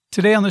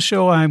Today on the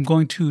show, I'm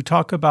going to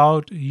talk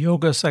about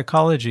yoga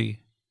psychology.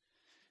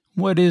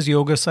 What is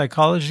yoga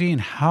psychology and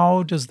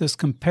how does this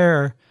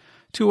compare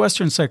to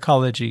Western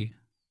psychology?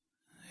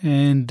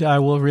 And I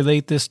will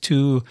relate this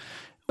to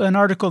an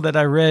article that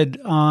I read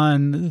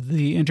on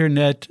the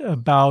internet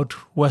about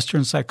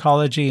Western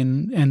psychology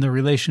and the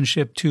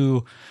relationship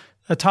to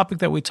a topic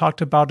that we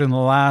talked about in the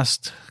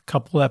last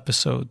couple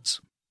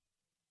episodes.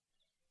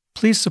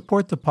 Please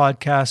support the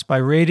podcast by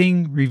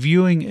rating,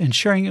 reviewing, and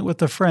sharing it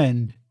with a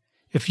friend.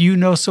 If you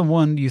know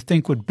someone you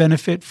think would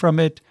benefit from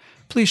it,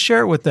 please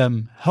share it with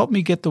them. Help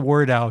me get the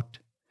word out.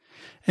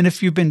 And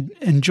if you've been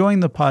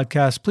enjoying the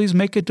podcast, please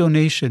make a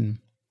donation.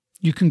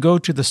 You can go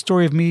to the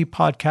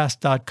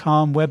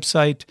storyofmepodcast.com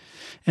website,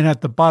 and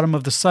at the bottom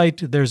of the site,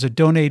 there's a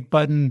donate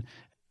button,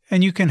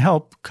 and you can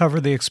help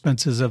cover the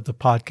expenses of the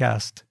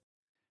podcast.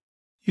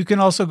 You can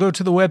also go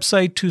to the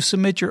website to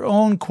submit your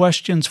own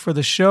questions for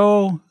the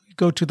show.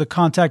 Go to the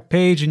contact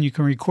page, and you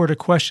can record a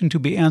question to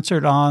be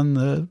answered on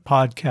the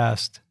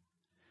podcast.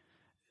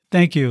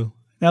 Thank you.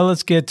 Now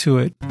let's get to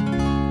it.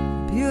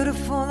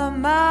 Beautiful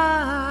am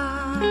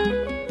I,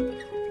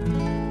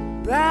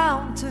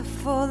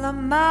 bountiful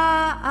am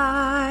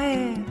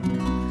I,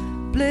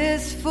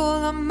 blissful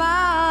am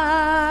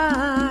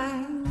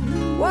I,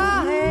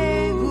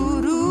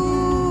 Waheguru,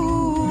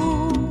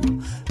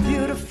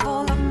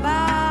 beautiful am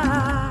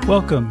I.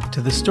 Welcome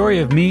to the Story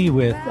of Me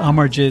with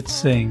Amarjit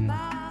Singh.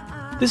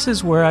 This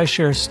is where I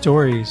share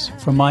stories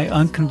from my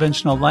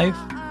unconventional life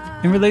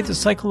and relate the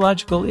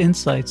psychological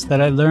insights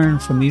that I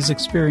learned from these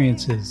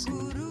experiences.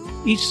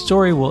 Each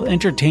story will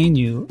entertain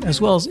you as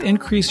well as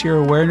increase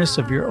your awareness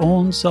of your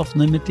own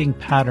self-limiting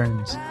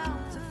patterns.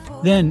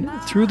 Then,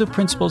 through the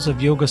principles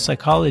of yoga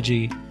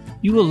psychology,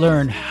 you will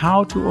learn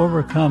how to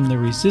overcome the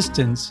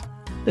resistance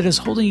that is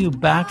holding you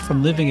back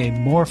from living a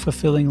more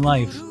fulfilling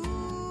life.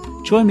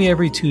 Join me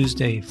every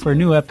Tuesday for a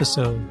new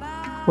episode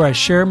where I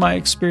share my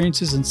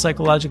experiences in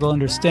psychological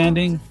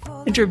understanding,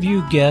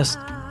 interview guests,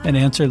 and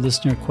answer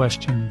listener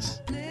questions.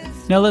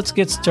 Now let's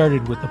get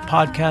started with the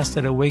podcast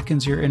that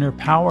awakens your inner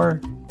power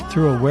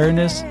through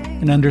awareness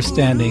and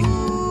understanding.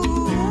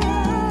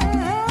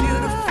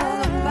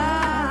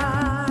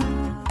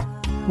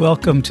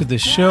 Welcome to the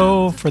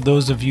show. For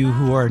those of you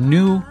who are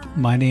new,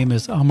 my name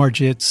is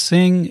Amarjit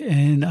Singh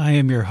and I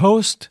am your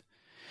host.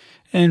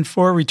 And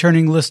for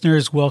returning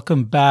listeners,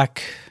 welcome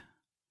back.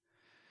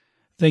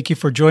 Thank you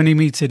for joining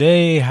me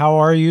today. How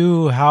are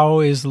you? How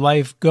is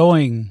life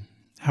going?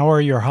 How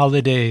are your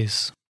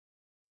holidays?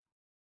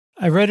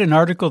 I read an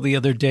article the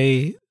other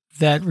day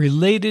that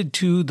related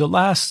to the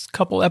last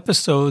couple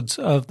episodes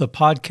of the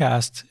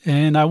podcast,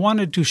 and I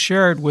wanted to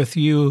share it with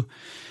you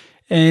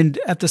and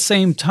at the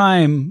same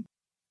time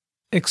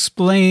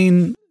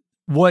explain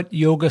what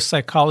yoga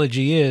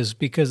psychology is,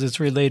 because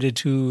it's related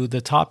to the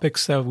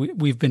topics that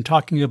we've been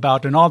talking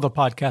about in all the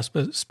podcasts,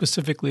 but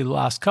specifically the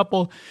last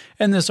couple,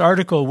 and this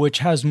article, which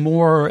has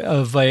more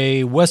of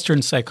a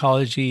Western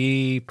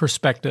psychology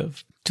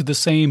perspective to the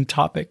same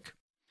topic.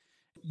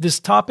 This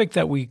topic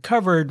that we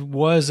covered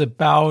was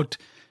about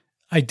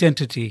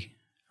identity,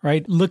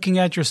 right? Looking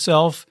at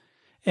yourself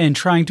and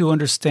trying to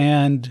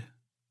understand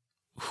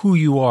who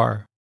you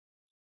are.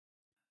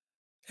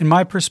 And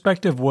my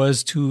perspective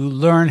was to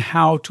learn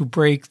how to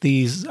break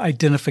these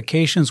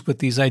identifications with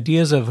these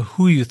ideas of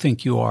who you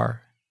think you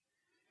are.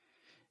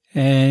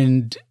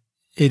 And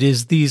it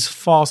is these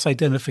false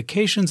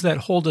identifications that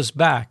hold us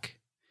back.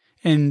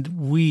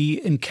 And we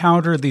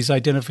encounter these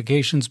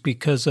identifications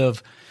because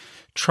of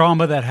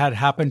trauma that had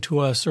happened to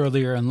us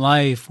earlier in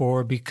life,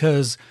 or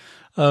because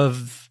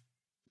of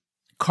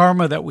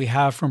karma that we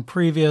have from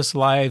previous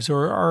lives,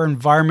 or our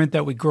environment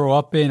that we grow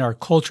up in, our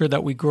culture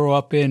that we grow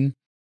up in.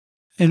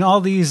 And all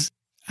these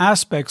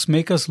aspects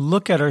make us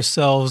look at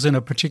ourselves in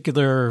a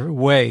particular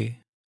way,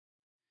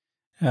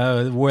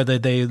 whether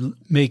they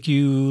make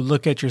you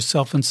look at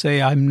yourself and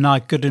say, I'm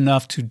not good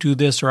enough to do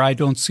this, or I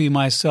don't see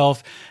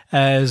myself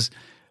as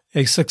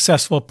a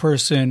successful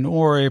person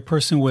or a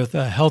person with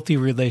a healthy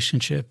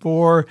relationship,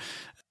 or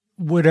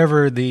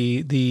whatever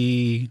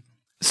the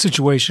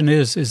situation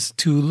is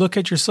to look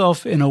at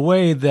yourself in a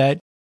way that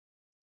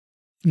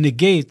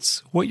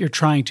negates what you're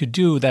trying to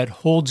do, that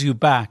holds you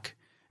back,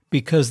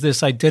 because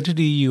this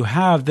identity you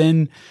have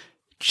then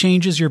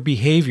changes your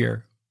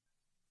behavior.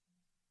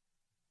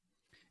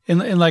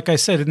 And like I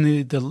said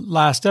in the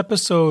last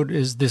episode,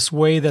 is this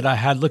way that I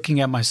had looking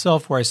at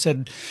myself, where I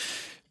said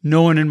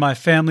no one in my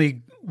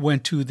family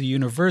went to the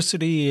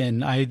university,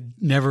 and I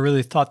never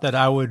really thought that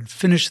I would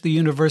finish the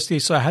university.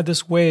 So I had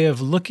this way of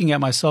looking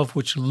at myself,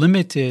 which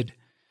limited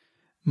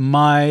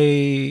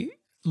my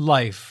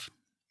life.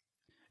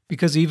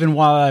 Because even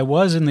while I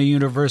was in the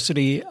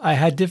university, I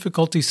had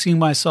difficulty seeing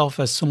myself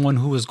as someone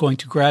who was going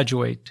to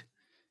graduate.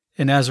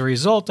 And as a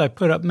result, I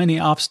put up many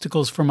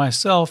obstacles for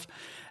myself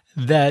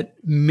that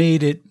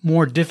made it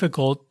more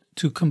difficult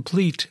to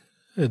complete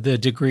the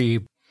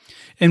degree.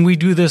 And we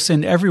do this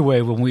in every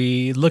way when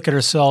we look at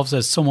ourselves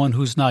as someone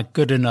who's not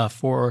good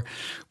enough, or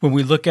when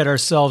we look at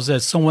ourselves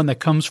as someone that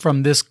comes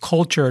from this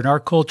culture. In our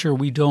culture,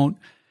 we don't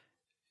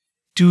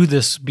do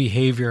this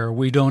behavior.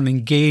 We don't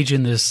engage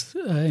in this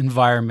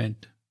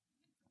environment.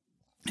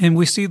 And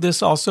we see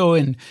this also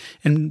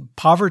in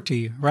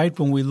poverty, right?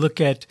 When we look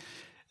at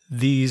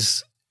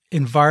these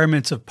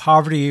environments of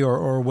poverty,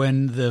 or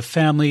when the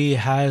family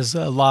has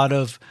a lot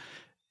of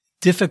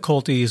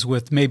difficulties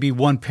with maybe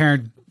one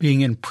parent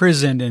being in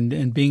prison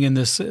and being in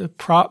this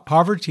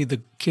poverty,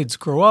 the kids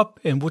grow up,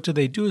 and what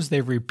do? Is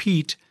they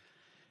repeat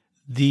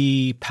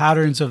the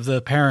patterns of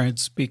the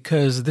parents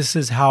because this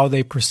is how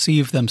they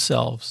perceive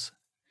themselves.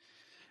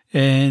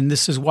 And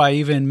this is why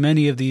even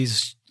many of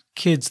these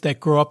kids that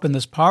grow up in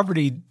this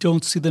poverty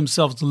don't see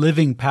themselves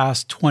living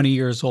past 20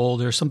 years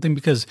old or something,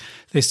 because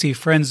they see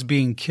friends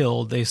being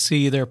killed. They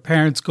see their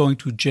parents going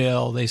to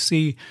jail. They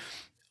see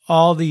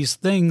all these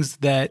things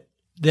that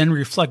then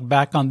reflect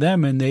back on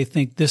them, and they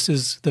think this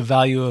is the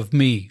value of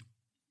me.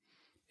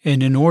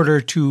 And in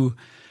order to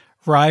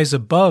rise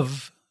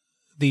above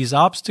these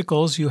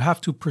obstacles, you have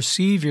to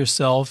perceive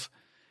yourself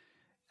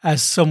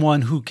as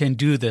someone who can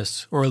do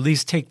this, or at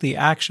least take the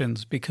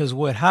actions, because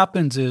what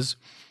happens is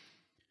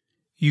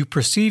you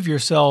perceive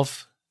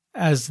yourself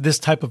as this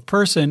type of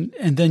person,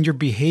 and then your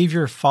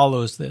behavior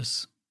follows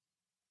this.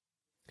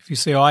 If you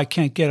say, I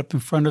can't get up in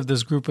front of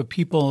this group of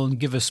people and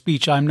give a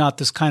speech, I'm not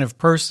this kind of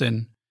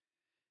person.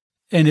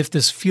 And if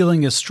this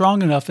feeling is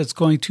strong enough, it's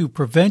going to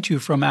prevent you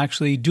from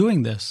actually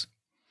doing this.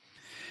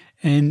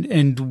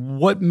 And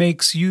what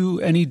makes you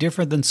any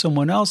different than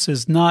someone else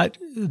is not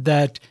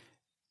that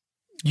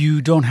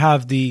you don't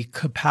have the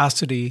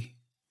capacity,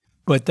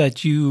 but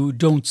that you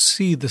don't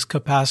see this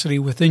capacity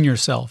within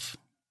yourself.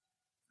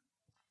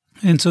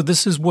 And so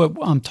this is what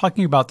I'm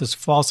talking about, this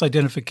false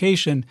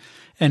identification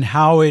and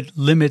how it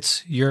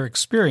limits your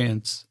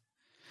experience.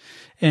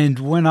 And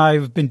when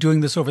I've been doing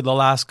this over the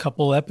last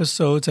couple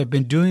episodes, I've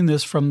been doing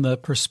this from the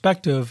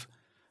perspective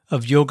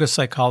of yoga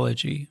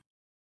psychology.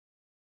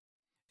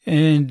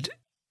 And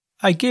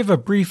I gave a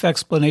brief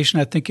explanation,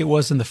 I think it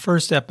was in the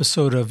first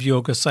episode of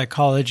Yoga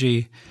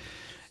Psychology,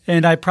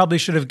 and I probably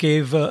should have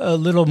gave a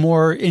little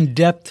more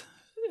in-depth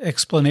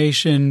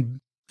explanation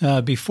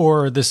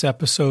before this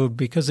episode,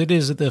 because it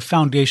is the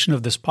foundation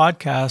of this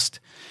podcast,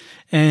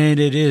 and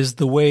it is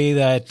the way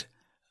that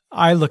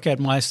I look at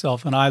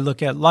myself and I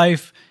look at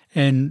life,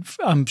 and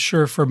I'm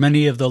sure for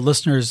many of the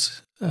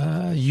listeners,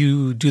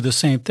 you do the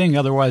same thing,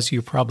 otherwise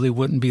you probably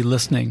wouldn't be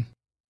listening.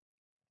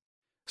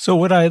 So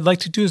what I'd like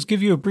to do is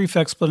give you a brief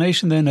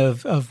explanation then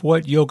of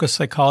what yoga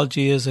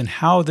psychology is and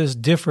how this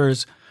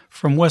differs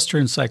from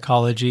Western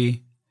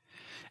psychology,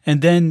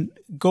 and then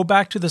go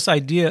back to this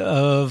idea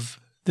of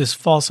this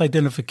false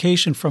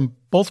identification from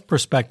both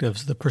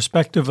perspectives, the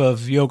perspective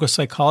of yoga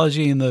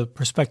psychology and the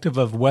perspective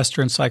of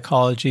Western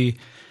psychology,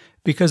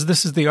 because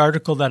this is the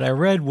article that I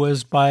read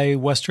was by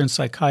Western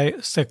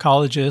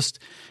psychologists,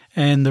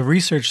 and the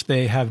research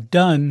they have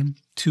done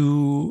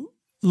to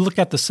look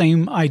at the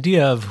same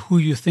idea of who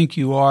you think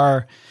you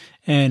are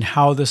and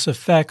how this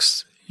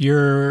affects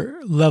your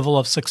level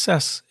of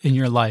success in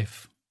your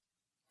life.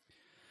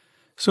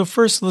 So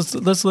first,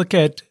 let's look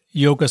at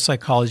yoga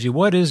psychology.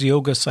 What is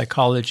yoga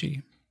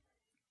psychology?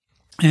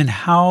 And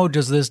how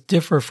does this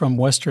differ from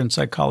Western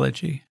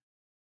psychology?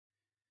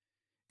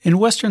 In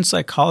Western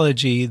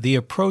psychology, the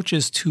approach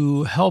is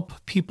to help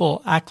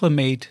people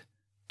acclimate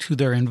to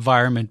their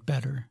environment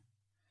better.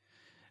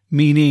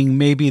 Meaning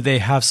maybe they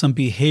have some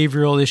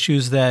behavioral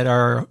issues that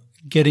are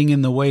getting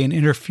in the way and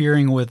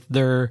interfering with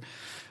their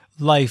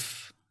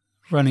life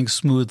running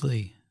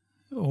smoothly.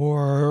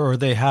 Or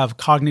they have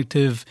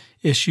cognitive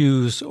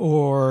issues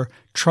or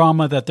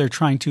trauma that they're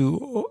trying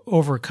to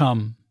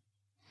overcome.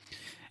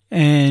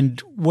 And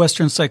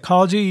Western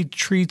psychology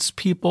treats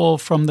people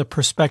from the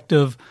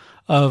perspective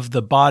of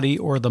the body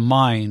or the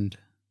mind.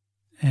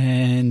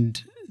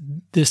 And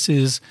this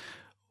is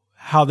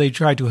how they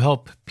try to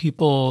help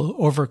people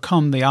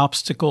overcome the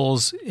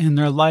obstacles in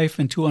their life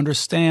and to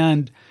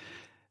understand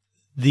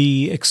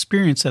the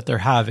experience that they're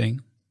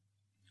having.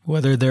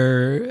 Whether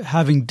they're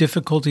having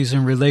difficulties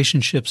in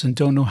relationships and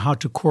don't know how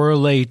to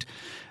correlate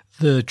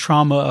the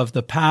trauma of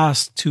the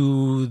past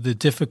to the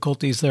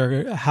difficulties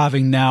they're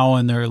having now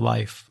in their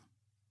life.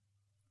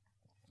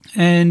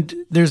 And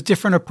there's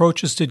different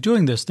approaches to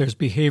doing this. There's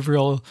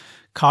behavioral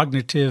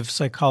cognitive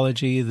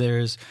psychology,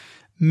 there's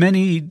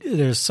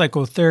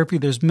psychotherapy,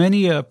 there's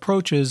many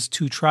approaches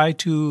to try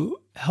to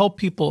help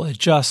people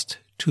adjust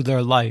to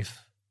their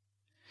life.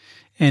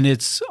 And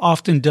it's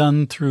often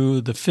done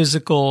through the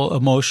physical,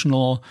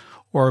 emotional,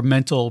 or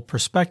mental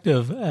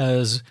perspective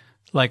as,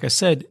 like I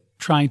said,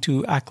 trying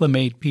to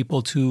acclimate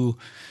people to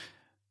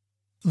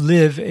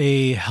live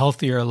a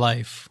healthier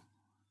life,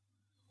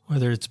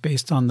 whether it's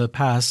based on the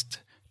past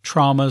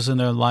traumas in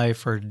their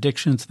life or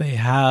addictions they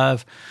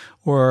have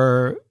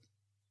or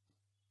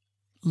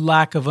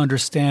lack of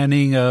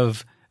understanding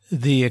of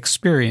the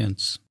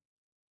experience.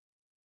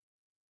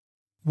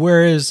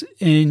 Whereas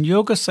in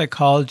yoga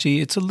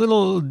psychology, it's a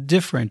little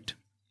different.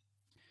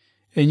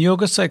 In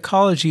yoga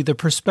psychology, the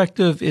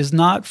perspective is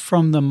not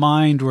from the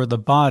mind or the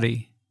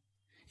body.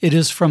 It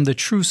is from the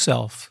true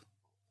self.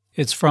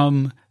 It's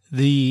from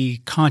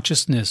the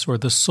consciousness or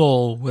the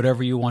soul,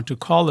 whatever you want to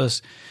call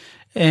this.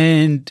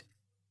 And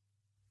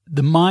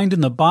the mind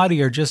and the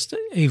body are just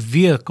a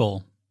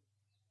vehicle.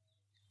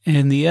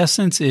 And the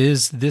essence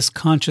is this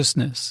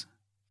consciousness.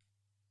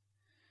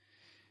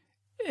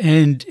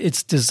 And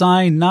it's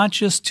designed not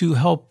just to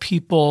help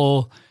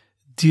people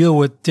deal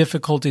with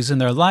difficulties in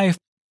their life,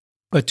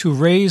 but to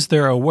raise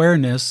their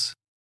awareness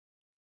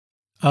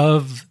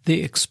of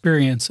the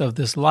experience of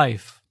this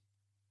life.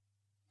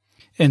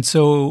 And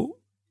so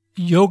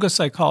yoga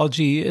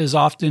psychology is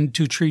often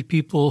to treat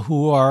people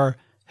who are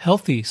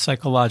healthy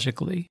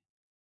psychologically.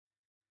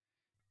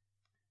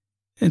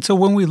 And so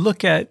when we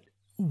look at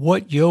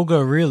what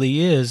yoga really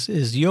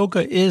is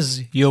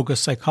yoga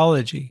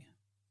psychology.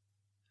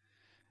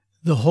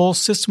 The whole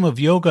system of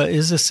yoga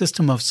is a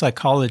system of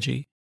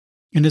psychology.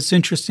 And it's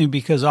interesting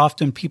because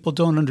often people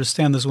don't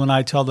understand this when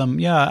I tell them,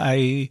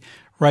 I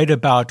write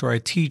about or I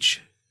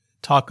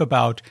talk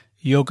about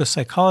yoga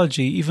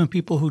psychology. Even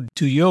people who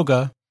do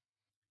yoga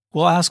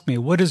will ask me,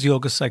 what is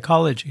yoga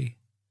psychology?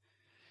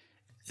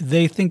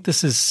 They think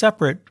this is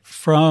separate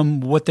from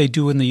what they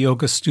do in the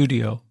yoga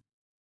studio.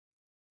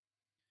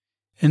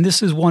 And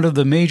this is one of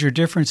the major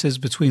differences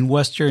between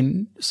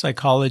Western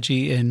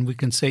psychology and we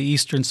can say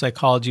Eastern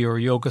psychology or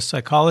yoga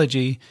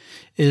psychology,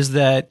 is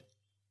that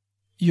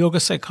yoga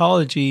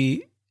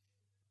psychology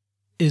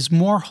is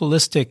more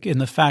holistic in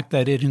the fact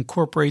that it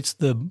incorporates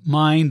the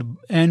mind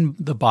and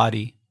the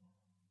body.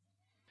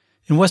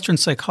 In Western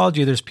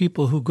psychology, there's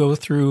people who go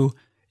through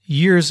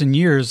years and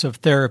years of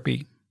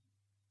therapy,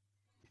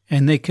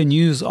 and they can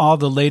use all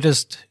the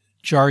latest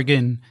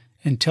jargon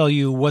and tell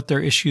you what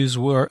their issues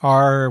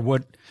are,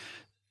 what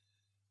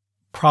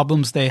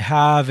problems they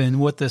have, and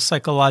what the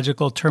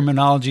psychological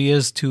terminology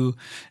is to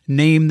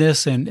name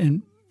this,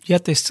 and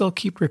yet they still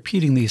keep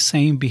repeating these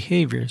same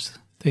behaviors.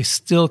 They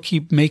still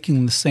keep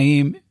making the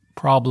same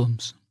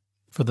problems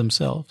for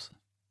themselves.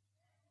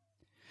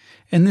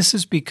 And this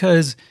is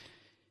because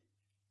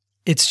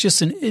it's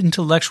just an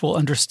intellectual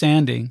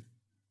understanding.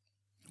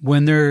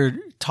 When they're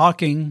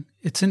talking,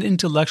 it's an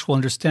intellectual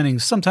understanding.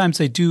 Sometimes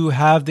they do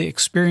have the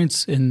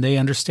experience and they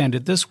understand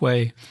it this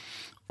way,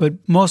 but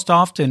most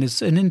often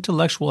it's an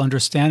intellectual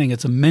understanding.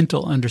 It's a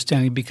mental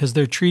understanding because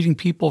they're treating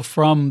people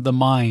from the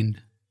mind.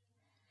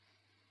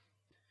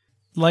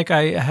 Like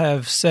I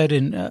have said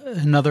in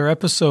another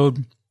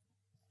episode,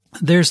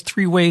 there's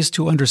 3 ways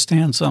to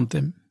understand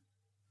something.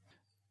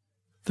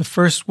 The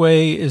first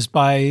way is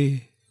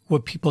by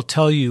what people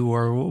tell you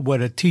or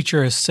what a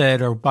teacher has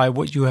said or by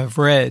what you have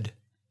read.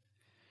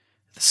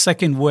 The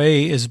second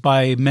way is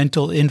by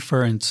mental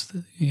inference.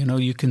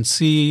 You can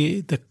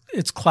see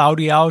it's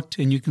cloudy out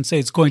and you can say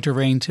it's going to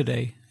rain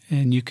today,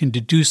 and you can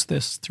deduce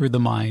this through the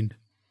mind.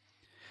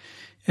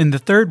 And the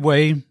third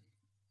way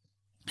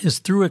is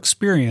through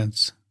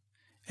experience.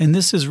 And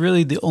this is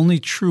really the only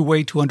true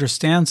way to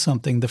understand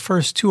something. The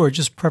first 2 are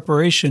just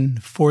preparation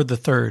for the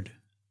third.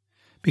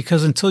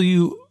 Because until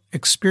you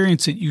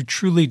experience it, you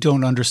truly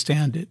don't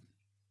understand it.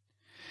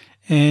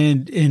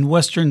 And in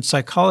Western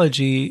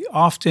psychology,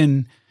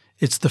 often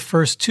it's the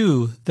first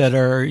 2 that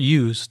are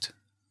used,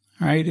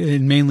 right?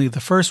 And mainly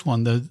the first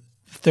one. The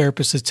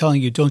therapist is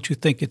telling you, don't you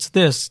think it's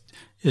this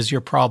is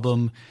your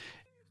problem?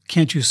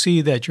 Can't you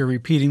see that you're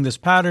repeating this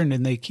pattern?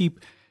 And they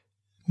keep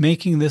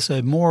making this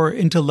a more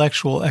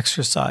intellectual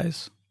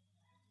exercise.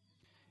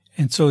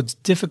 And so it's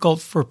difficult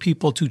for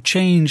people to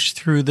change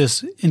through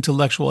this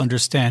intellectual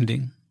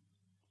understanding.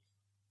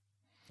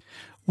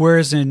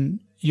 Whereas in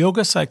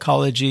yoga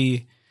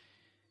psychology,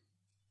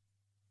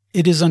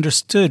 it is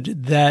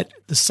understood that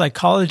the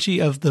psychology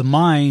of the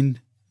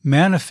mind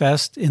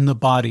manifests in the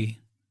body.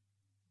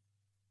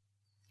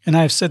 And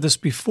I've said this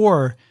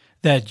before,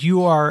 that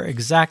you are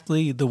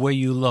exactly the way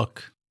you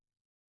look.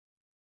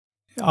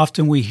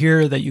 Often we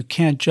hear that you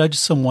can't judge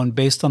someone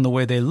based on the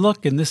way they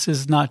look, and this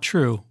is not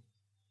true.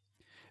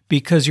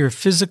 Because your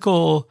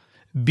physical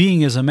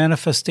being is a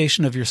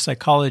manifestation of your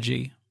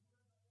psychology.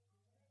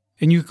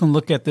 And you can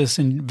look at this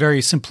in very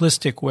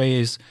simplistic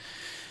ways,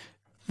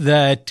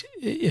 that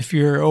if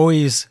you're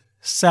always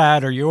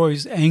sad or you're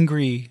always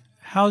angry,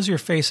 how's your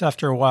face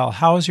after a while?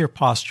 How is your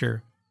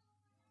posture?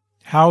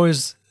 How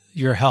is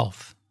your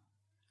health?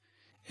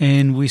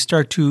 And we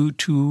start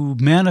to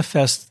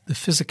manifest the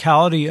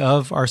physicality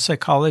of our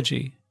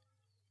psychology.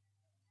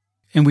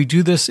 And we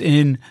do this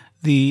in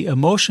the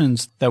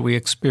emotions that we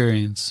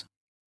experience.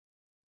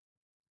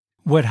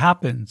 What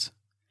happens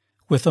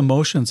with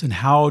emotions and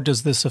how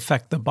does this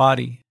affect the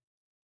body?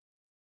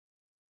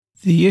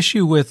 The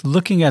issue with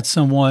looking at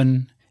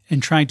someone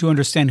and trying to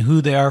understand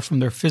who they are from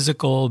their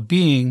physical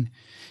being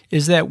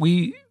is that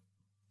we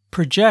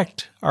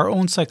project our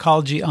own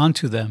psychology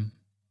onto them.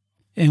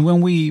 And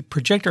when we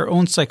project our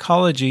own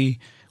psychology,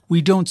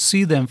 we don't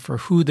see them for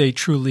who they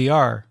truly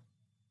are.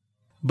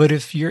 But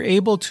if you're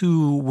able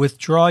to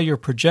withdraw your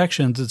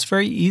projections, it's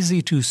very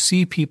easy to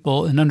see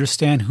people and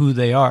understand who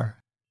they are.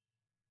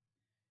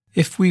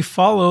 If we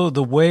follow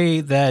the way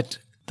that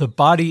the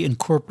body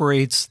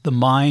incorporates the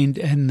mind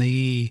and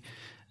the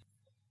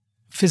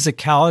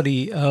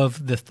physicality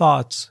of the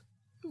thoughts,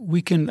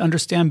 we can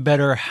understand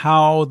better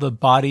how the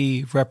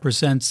body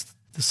represents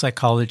the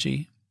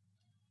psychology.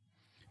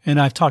 And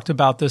I've talked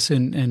about this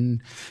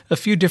in a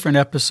few different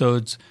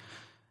episodes,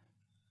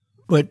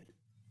 but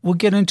we'll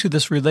get into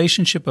this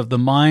relationship of the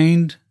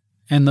mind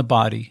and the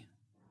body.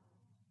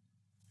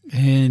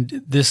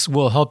 And this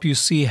will help you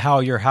see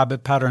how your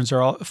habit patterns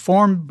are all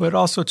formed, but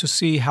also to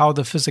see how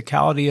the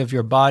physicality of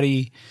your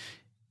body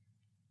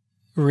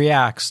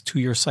reacts to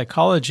your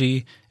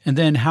psychology, and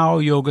then how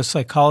yoga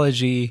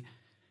psychology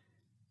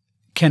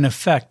can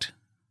affect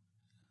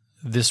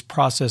this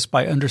process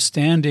by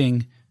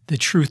understanding the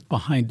truth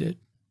behind it.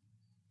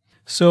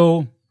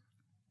 So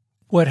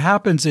what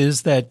happens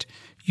is that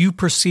you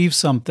perceive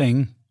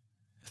something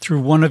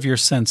through one of your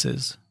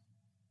senses.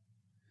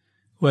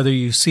 Whether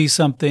you see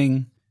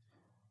something,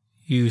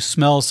 you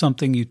smell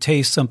something, you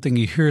taste something,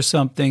 you hear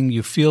something,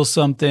 you feel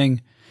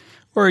something,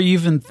 or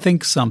even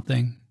think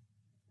something.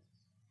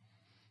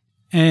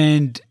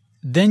 And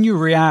then you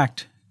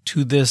react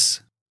to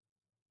this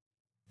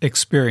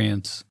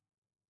experience.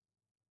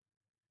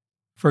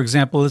 For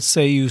example, let's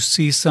say you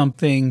see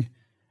something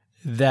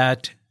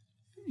that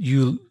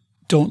you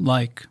don't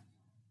like.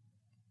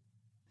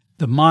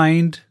 The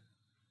mind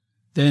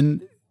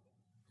then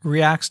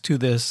reacts to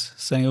this,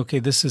 saying, okay,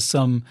 this is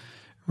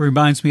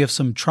reminds me of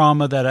some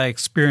trauma that I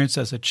experienced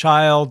as a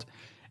child,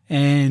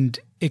 and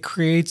it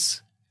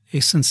creates a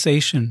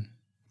sensation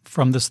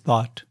from this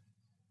thought.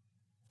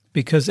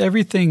 Because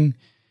everything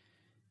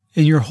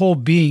in your whole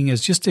being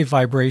is just a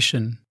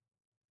vibration.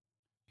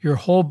 Your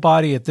whole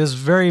body at this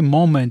very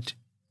moment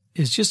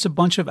is just a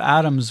bunch of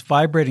atoms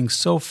vibrating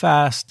so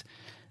fast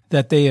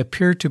that they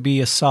appear to be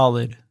a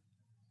solid.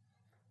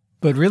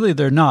 But really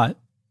they're not.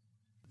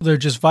 They're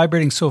just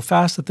vibrating so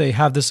fast that they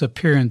have this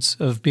appearance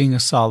of being a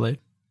solid.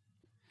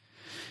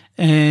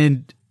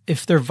 And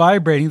if they're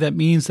vibrating, that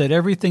means that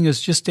everything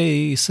is just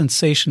a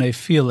sensation, a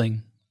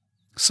feeling.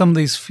 Some of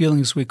these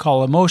feelings we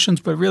call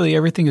emotions, but really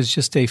everything is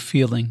just a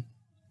feeling.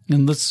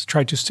 And let's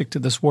try to stick to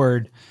this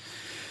word.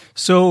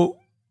 So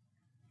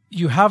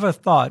you have a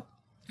thought,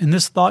 and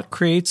this thought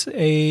creates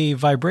a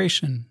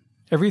vibration.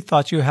 Every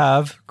thought you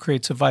have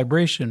creates a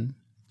vibration,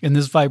 and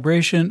this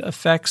vibration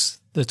affects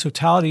the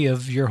totality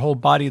of your whole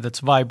body that's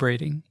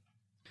vibrating.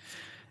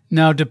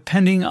 Now,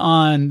 depending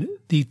on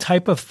the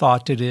type of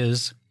thought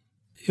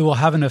it will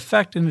have an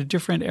effect in a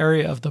different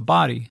area of the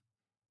body.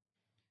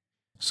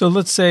 So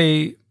let's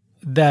say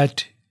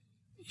that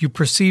you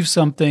perceive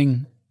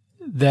something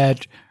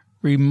that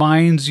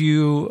reminds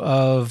you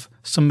of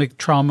some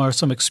trauma or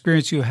some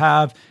experience you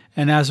have,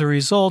 and as a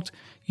result,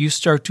 you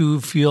start to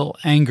feel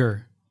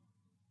anger.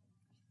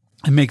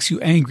 It makes you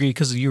angry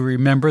because you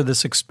remember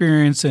this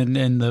experience and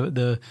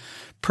the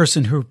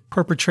person who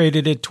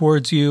perpetrated it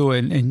towards you,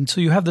 and so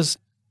you have this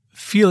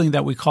feeling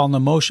that we call an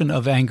emotion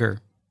of anger.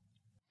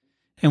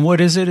 And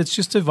what is it? It's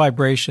just a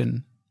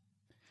vibration.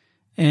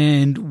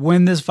 And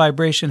when this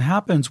vibration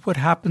happens, what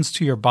happens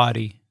to your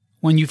body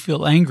when you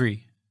feel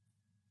angry?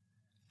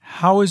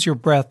 How is your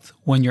breath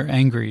when you're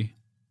angry?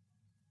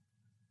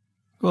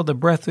 Well, the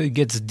breath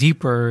gets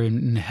deeper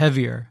and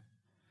heavier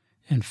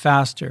and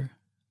faster.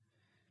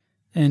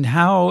 And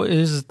how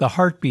is the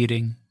heart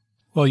beating?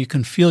 Well, you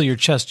can feel your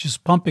chest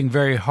just pumping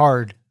very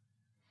hard.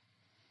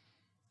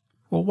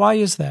 Well, why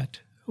is that?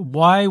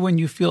 Why, when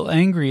you feel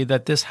angry,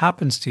 that this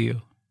happens to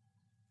you?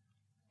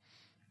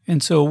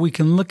 And so we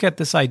can look at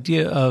this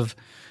idea of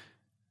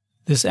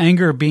this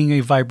anger being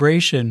a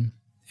vibration,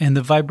 and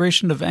the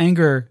vibration of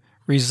anger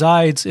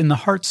resides in the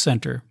heart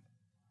center.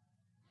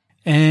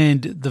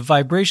 And the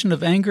vibration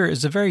of anger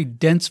is a very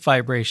dense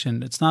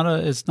vibration. It's not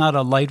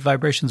a light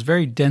vibration. It's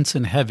very dense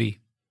and heavy.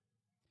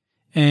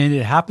 And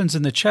it happens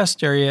in the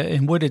chest area,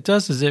 and what it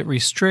does is it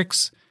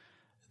restricts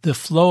the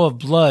flow of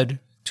blood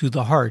to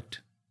the heart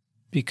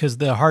because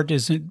the heart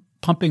isn't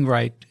pumping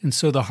right, and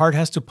so the heart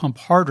has to pump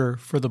harder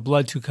for the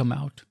blood to come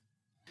out.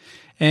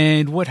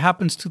 And what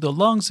happens to the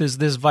lungs is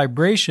this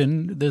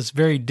vibration, this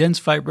very dense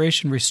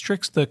vibration,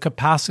 restricts the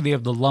capacity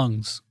of the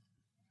lungs.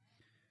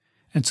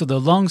 And so the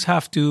lungs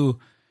have to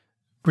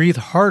breathe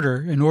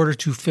harder in order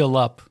to fill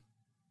up.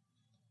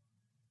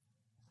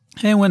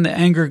 And when the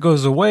anger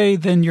goes away,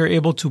 then you're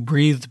able to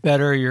breathe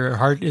better. Your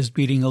heart is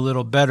beating a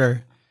little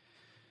better.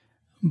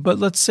 But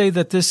let's say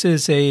that this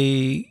is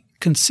a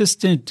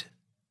consistent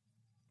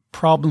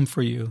problem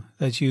for you,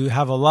 that you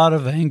have a lot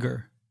of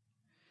anger.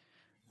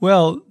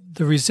 Well,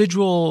 the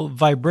residual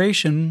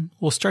vibration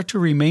will start to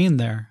remain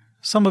there.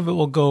 Some of it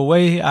will go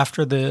away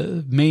after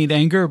the main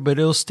anger, but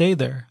it'll stay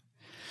there.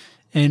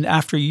 And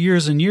after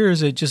years and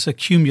years, it just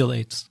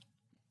accumulates.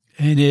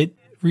 And it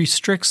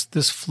restricts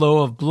this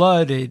flow of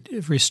blood.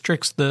 It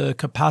restricts the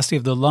capacity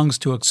of the lungs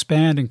to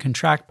expand and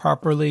contract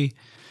properly.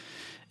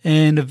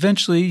 And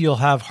eventually you'll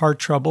have heart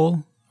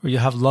trouble, or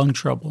you'll have lung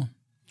trouble,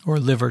 or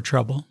liver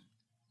trouble.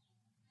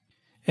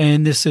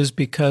 And this is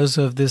because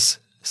of this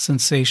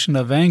sensation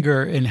of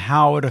anger and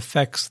how it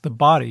affects the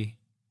body.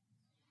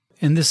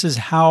 And this is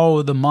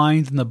how the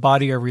mind and the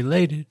body are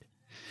related,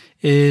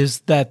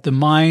 is that the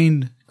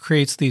mind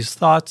creates these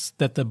thoughts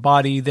that the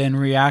body then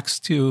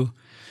reacts to,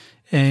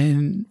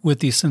 and with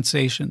these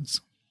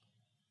sensations.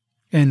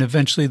 And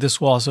eventually this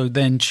will also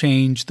then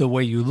change the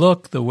way you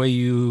look, the way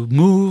you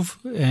move,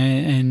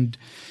 and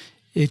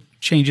it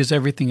changes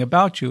everything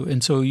about you.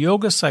 And so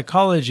yoga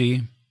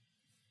psychology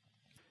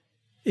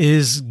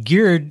is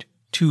geared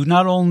to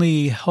not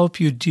only help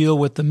you deal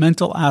with the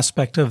mental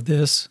aspect of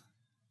this,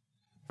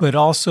 but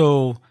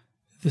also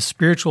the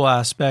spiritual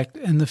aspect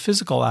and the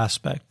physical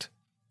aspect.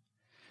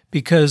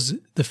 Because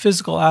the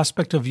physical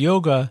aspect of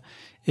yoga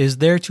is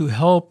there to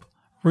help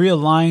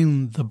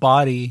realign the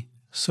body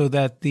so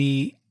that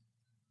the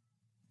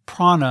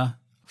prana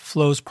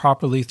flows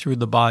properly through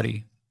the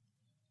body.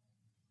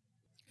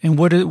 And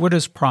what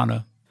is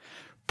prana?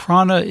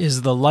 Prana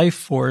is the life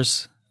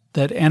force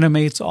that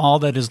animates all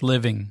that is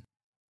living.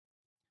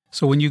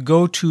 So when you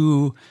go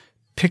to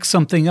pick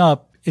something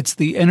up, it's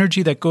the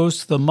energy that goes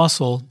to the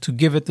muscle to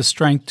give it the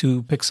strength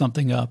to pick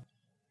something up.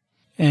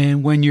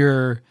 And when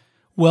you're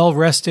well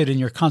rested and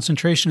your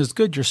concentration is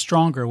good, you're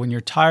stronger. When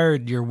you're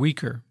tired, you're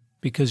weaker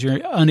because you're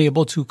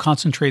unable to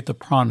concentrate the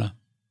prana.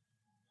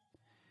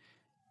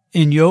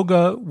 In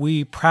yoga,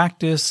 we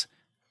practice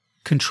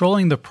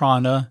controlling the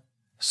prana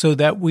so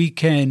that we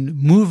can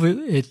move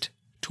it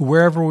to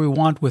wherever we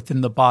want within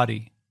the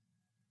body.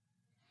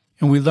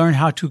 And we learn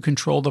how to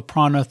control the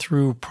prana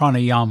through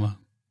pranayama.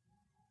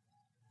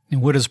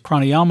 And what is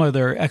pranayama?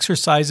 There are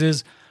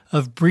exercises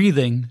of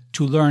breathing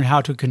to learn how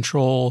to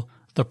control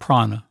the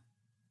prana.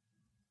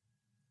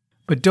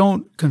 But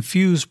don't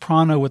confuse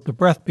prana with the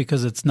breath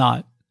because it's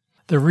not.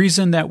 The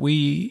reason that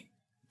we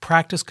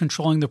practice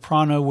controlling the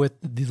prana with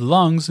the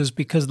lungs is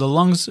because the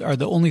lungs are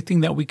the only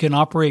thing that we can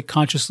operate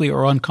consciously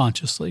or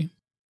unconsciously.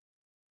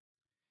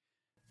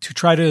 To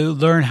try to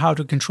learn how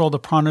to control the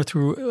prana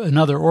through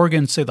another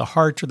organ, say the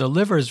heart or the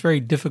liver, is very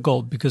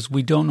difficult because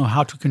we don't know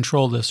how to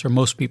control this, or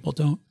most people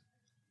don't.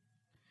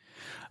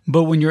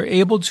 But when you're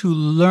able to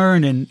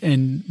learn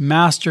and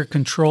master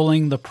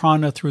controlling the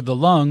prana through the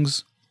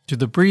lungs, through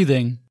the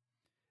breathing,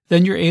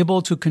 then you're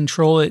able to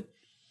control it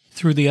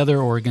through the other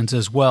organs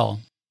as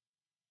well.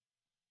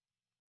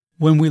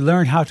 When we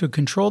learn how to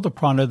control the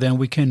prana, then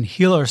we can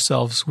heal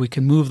ourselves. We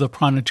can move the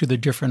prana to the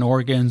different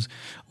organs.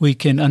 We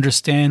can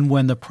understand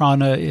when the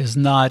prana is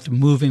not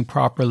moving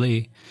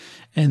properly.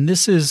 And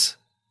this is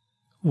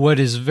what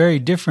is very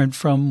different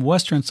from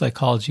Western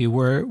psychology,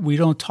 where we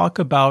don't talk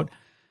about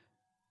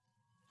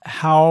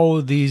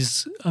how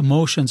these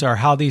emotions are,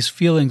 how these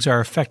feelings are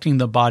affecting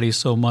the body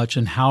so much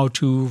and how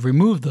to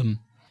remove them.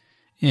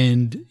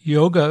 In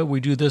yoga,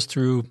 we do this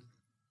through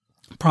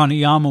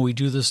pranayama, we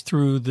do this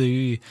through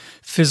the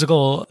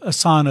physical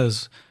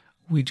asanas.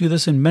 We do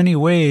this in many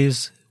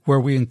ways where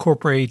we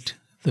incorporate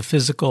the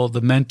physical,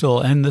 the mental,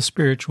 and the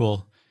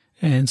spiritual.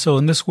 And so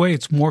in this way,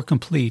 it's more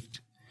complete.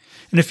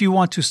 And if you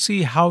want to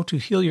see how to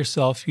heal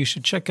yourself, you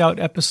should check out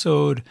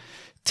episode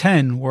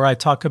 10, where I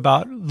talk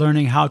about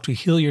learning how to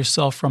heal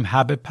yourself from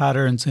habit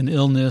patterns and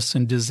illness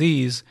and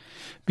disease,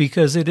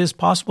 because it is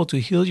possible to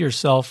heal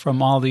yourself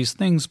from all these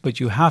things, but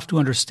you have to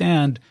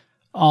understand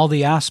all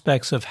the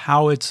aspects of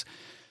how it's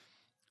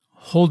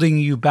holding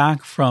you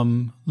back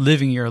from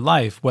living your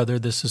life, whether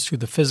this is through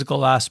the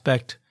physical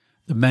aspect,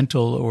 the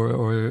mental,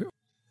 or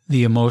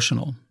the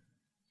emotional.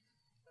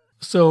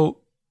 So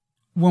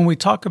when we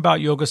talk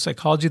about yoga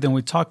psychology, then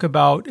we talk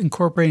about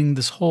incorporating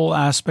this whole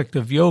aspect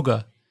of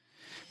yoga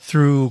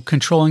through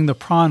controlling the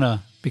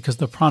prana, because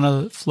the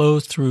prana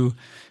flows through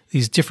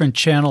these different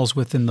channels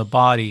within the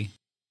body,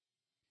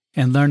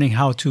 and learning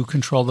how to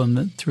control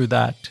them through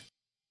that.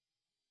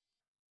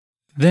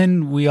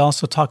 Then we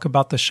also talk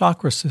about the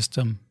chakra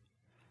system,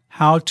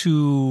 how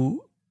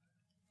to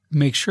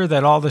make sure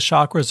that all the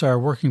chakras are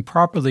working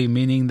properly,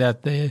 meaning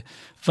that the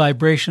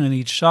vibration in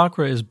each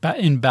chakra is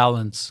in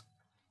balance.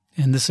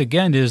 And this,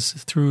 again, is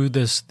through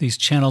these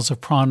channels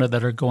of prana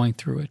that are going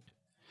through it.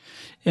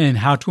 And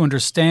how to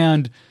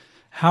understand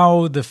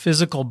how the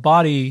physical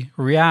body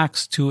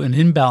reacts to an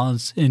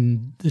imbalance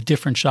in the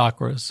different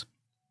chakras.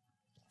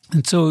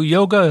 And so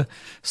yoga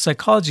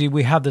psychology,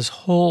 we have this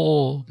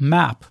whole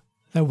map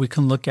that we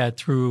can look at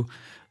through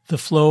the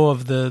flow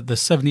of the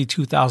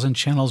 72,000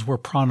 channels where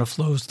prana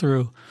flows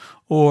through,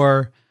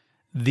 or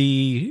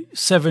the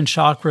 7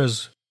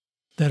 chakras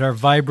that are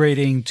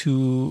vibrating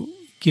to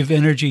give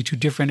energy to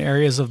different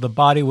areas of the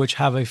body, which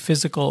have a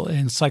physical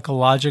and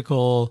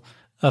psychological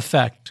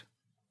effect.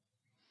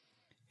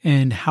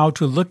 And how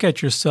to look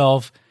at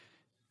yourself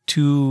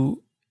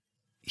to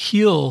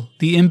heal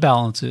the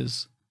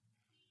imbalances.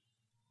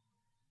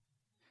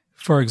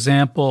 For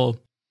example,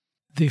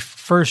 the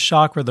first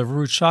chakra, the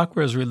root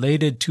chakra, is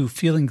related to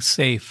feeling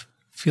safe,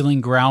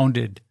 feeling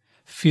grounded,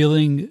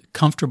 feeling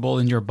comfortable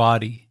in your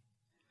body.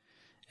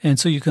 And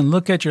so you can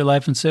look at your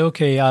life and say,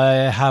 okay,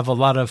 I have a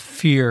lot of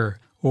fear,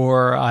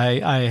 or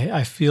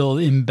I feel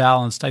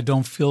imbalanced. I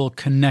don't feel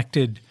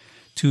connected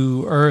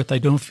to earth. I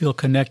don't feel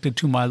connected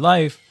to my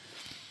life.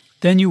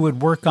 Then you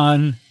would work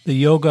on the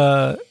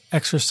yoga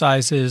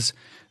exercises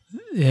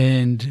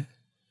and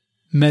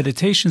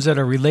meditations that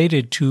are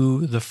related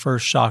to the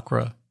first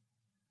chakra.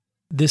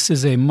 This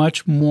is a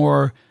much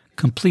more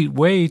complete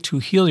way to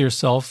heal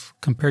yourself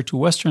compared to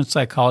Western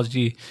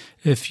psychology.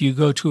 If you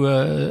go to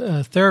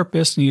a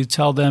therapist and you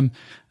tell them,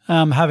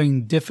 I'm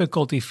having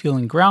difficulty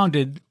feeling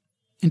grounded,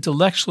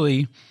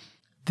 intellectually,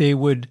 they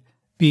would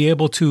be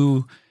able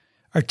to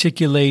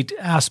articulate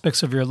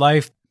aspects of your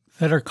life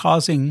that are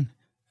causing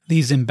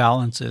these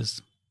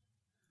imbalances,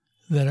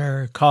 that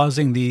are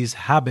causing these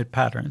habit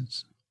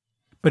patterns.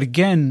 But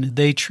again,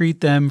 they treat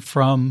them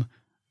from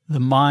the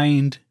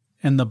mind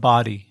and the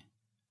body.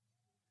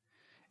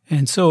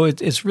 And so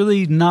it's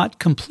really not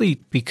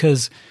complete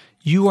because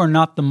you are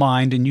not the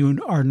mind and you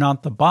are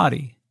not the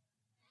body.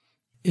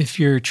 If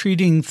you're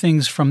treating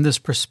things from this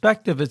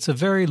perspective, it's a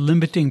very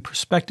limiting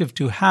perspective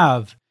to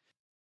have.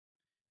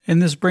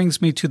 And this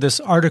brings me to this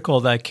article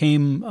that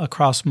came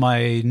across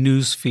my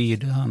news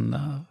feed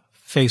on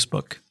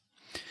Facebook.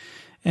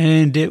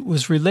 And it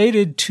was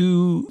related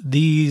to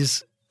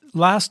these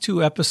last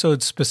two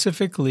episodes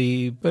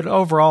specifically, but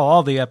overall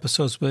all the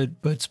episodes,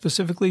 but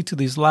specifically to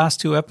these last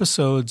two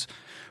episodes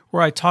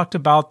where I talked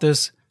about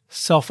this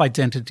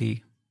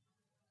self-identity.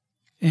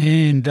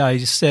 And I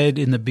said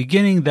in the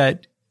beginning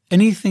that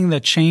anything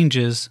that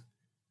changes,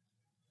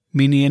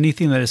 meaning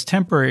anything that is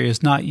temporary,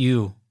 is not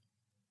you.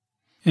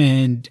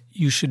 And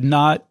you should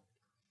not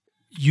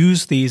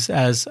use these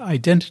as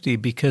identity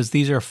because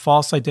these are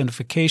false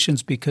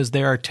identifications because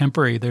they are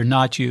temporary. They're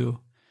not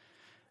you.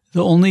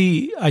 The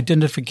only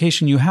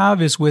identification you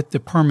have is with the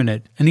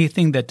permanent,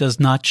 anything that does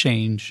not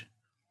change.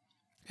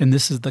 And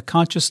this is the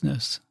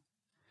consciousness.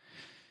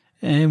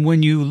 And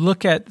when you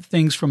look at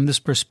things from this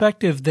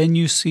perspective, then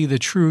you see the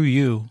true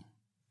you.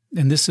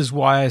 And this is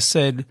why I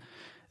said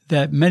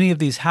that many of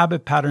these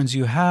habit patterns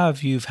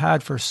you've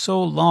had for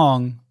so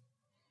long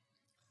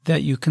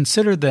that you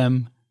consider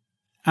them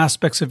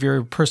aspects of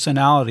your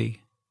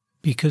personality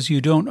because you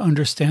don't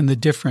understand the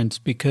difference,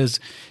 because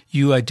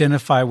you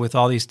identify with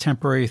all these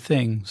temporary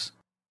things.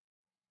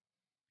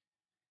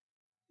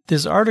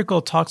 This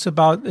article talks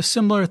about a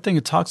similar thing.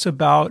 It talks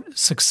about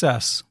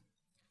success,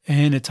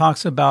 and it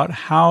talks about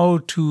how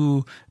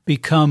to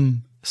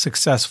become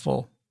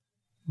successful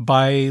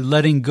by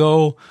letting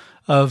go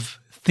of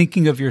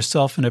thinking of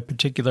yourself in a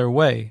particular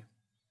way.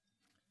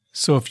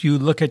 So if you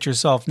look at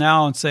yourself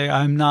now and say,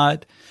 I'm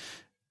not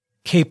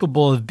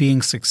capable of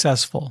being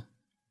successful,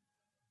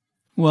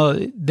 well,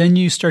 then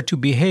you start to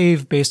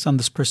behave based on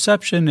this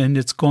perception, and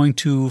it's going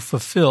to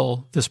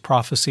fulfill this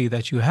prophecy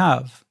that you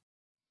have.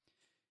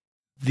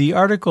 The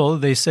article,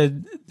 they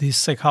said, these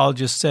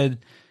psychologists said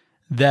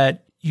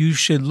that you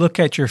should look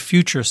at your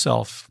future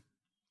self,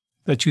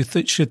 that you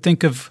should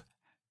think of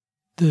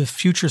the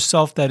future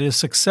self that is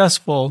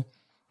successful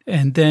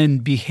and then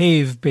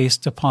behave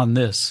based upon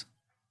this.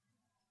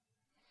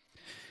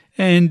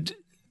 And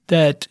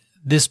that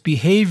this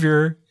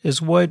behavior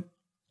is what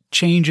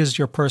changes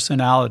your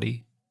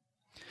personality.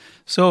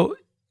 So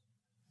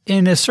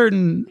in a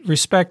certain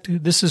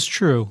respect, this is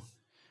true,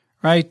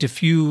 right?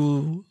 If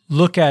you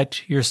look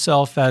at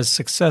yourself as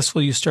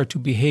successful, you start to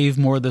behave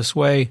more this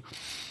way.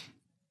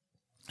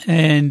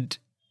 And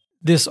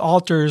this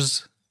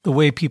alters the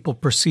way people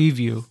perceive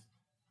you.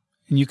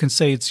 And you can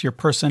say it's your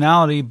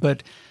personality,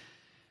 but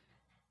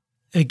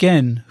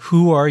again,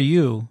 who are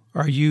you?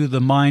 Are you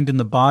the mind and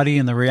the body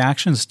and the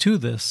reactions to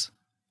this?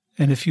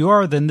 And if you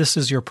are, then this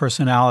is your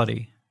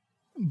personality.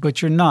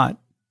 But you're not.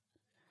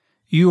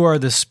 You are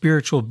the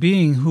spiritual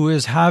being who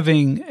is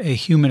having a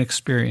human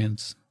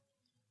experience.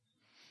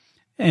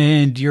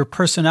 And your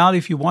personality,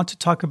 if you want to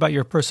talk about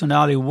your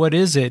personality, what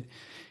is it?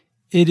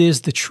 It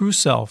is the true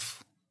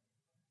self.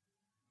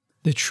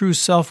 The true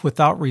self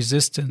without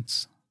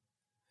resistance.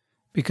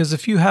 Because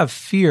if you have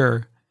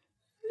fear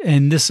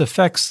and this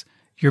affects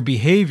your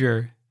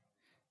behavior,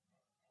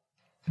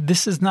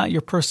 this is not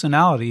your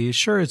personality.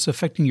 Sure, it's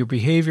affecting your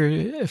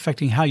behavior,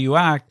 affecting how you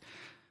act,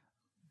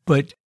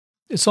 but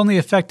it's only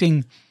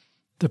affecting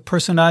the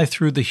personality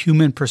through the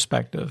human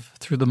perspective,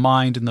 through the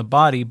mind and the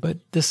body, but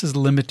this is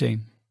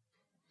limiting.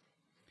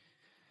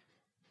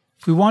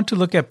 If we want to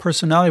look at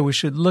personality, we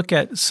should look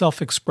at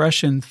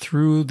self-expression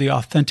through the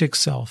authentic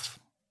self.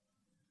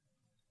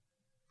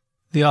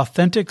 The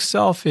authentic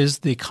self is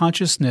the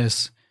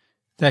consciousness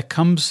that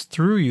comes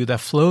through you, that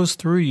flows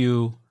through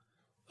you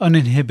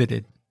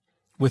uninhibited,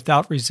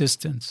 without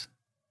resistance.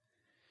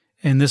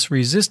 And this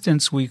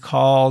resistance we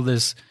call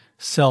this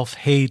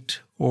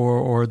self-hate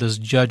or this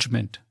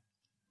judgment.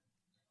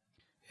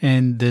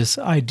 And this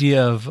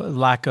idea of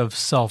lack of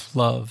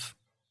self-love.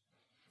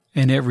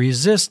 And it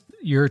resists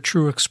your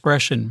true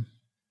expression.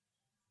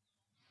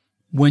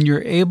 When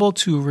you're able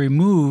to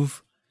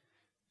remove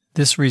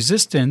this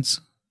resistance,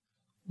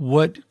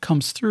 what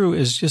comes through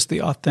is just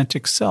the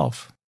authentic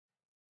self.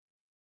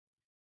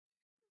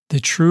 The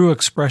true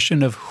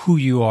expression of who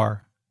you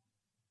are.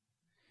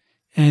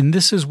 And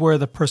this is where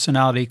the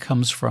personality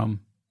comes from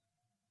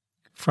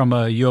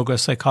a yoga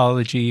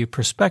psychology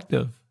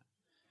perspective.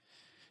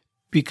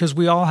 Because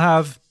we all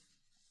have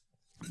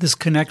this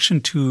connection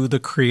to the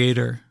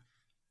Creator.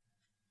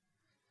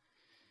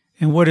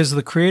 And what is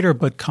the Creator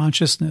but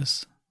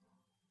consciousness?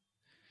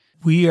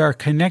 We are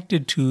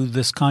connected to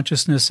this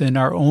consciousness in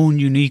our own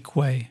unique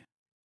way.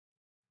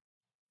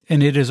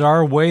 And it is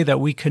our way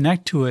that we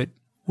connect to it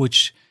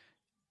which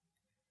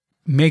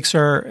makes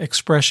our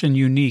expression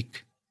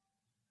unique.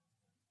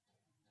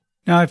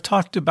 Now, I've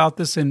talked about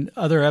this in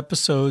other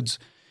episodes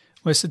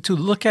where I said to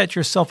look at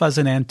yourself as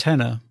an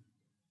antenna.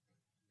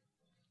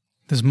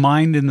 This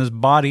mind and this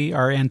body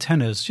are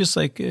antennas, just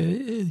like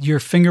your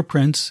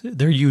fingerprints,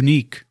 they're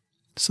unique.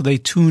 So they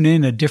tune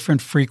in a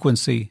different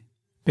frequency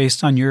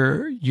based on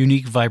your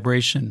unique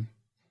vibration.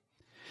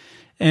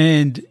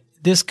 And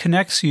this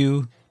connects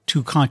you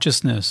to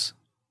consciousness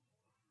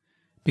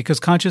because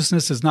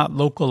consciousness is not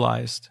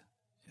localized.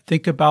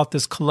 Think about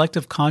this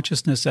collective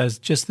consciousness as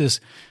just this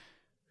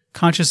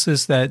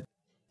consciousness that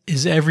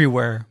is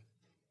everywhere.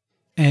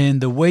 And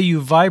the way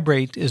you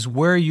vibrate is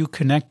where you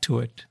connect to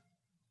it.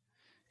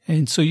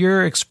 And so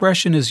your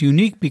expression is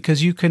unique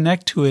because you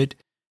connect to it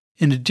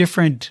in a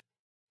different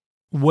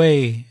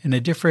way, in a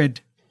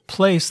different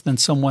place than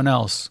someone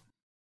else.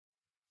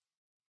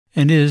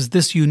 And it is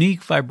this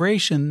unique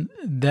vibration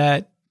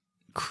that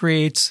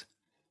creates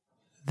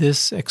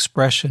this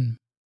expression.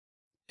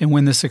 And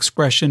when this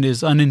expression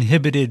is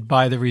uninhibited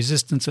by the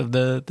resistance of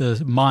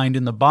the mind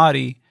and the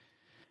body,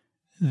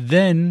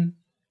 then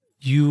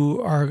you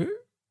are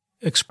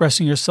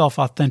expressing yourself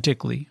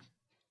authentically.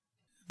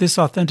 This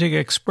authentic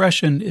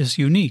expression is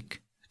unique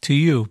to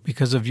you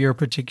because of your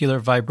particular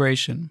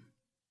vibration.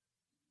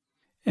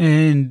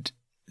 And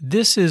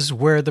this is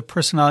where the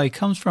personality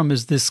comes from,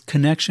 is this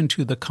connection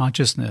to the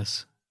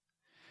consciousness.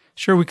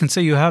 Sure, we can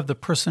say you have the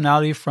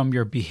personality from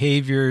your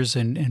behaviors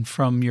and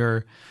from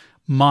your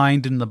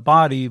mind and the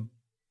body,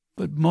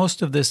 but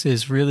most of this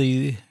is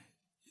really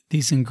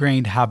these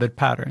ingrained habit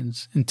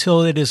patterns.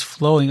 Until it is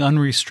flowing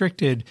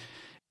unrestricted,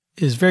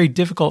 it is very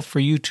difficult for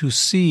you to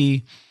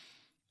see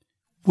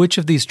which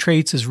of these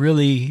traits is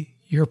really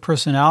your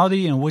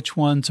personality and which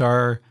ones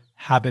are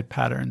habit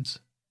patterns.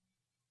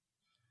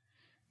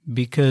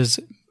 Because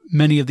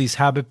many of these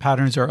habit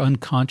patterns are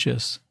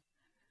unconscious.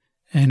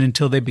 And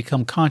until they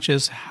become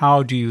conscious,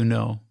 how do you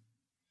know?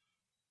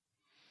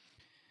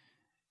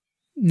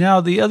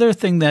 Now, the other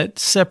thing that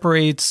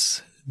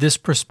separates this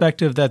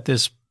perspective that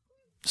this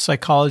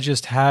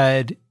psychologist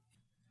had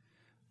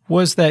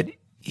was that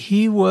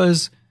he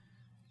was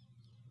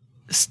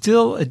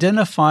still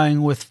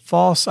identifying with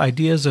false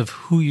ideas of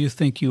who you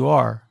think you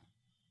are.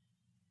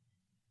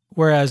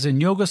 Whereas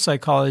in yoga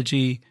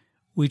psychology,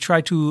 we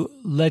try to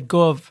let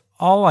go of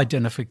all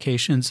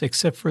identifications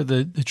except for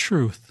the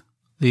truth,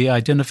 the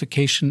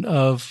identification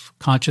of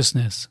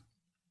consciousness.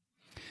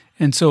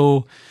 And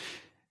so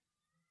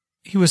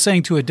he was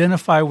saying to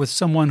identify with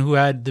someone who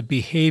had the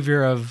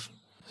behavior of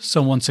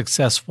someone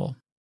successful.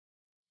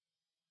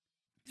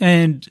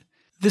 And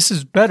this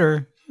is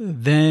better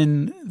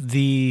than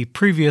the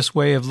previous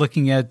way of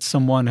looking at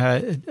someone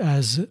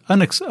as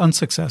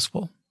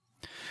unsuccessful.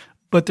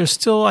 But there's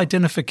still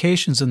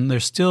identifications and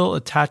there's still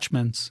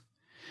attachments.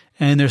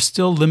 And they're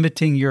still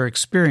limiting your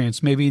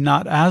experience, maybe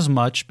not as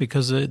much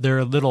because they're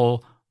a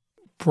little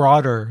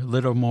broader, a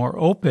little more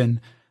open,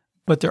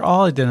 but they're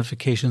all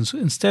identifications.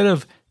 Instead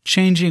of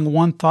changing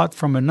one thought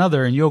from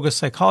another, in yoga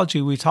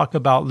psychology, we talk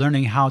about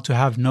learning how to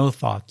have no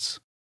thoughts.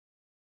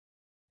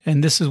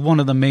 And this is one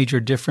of the major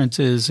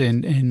differences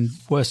in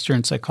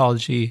Western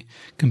psychology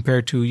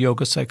compared to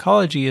yoga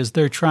psychology, is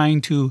they're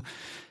trying to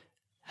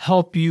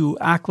help you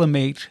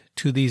acclimate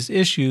to these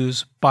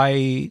issues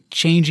by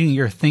changing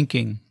your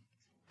thinking.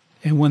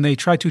 And when they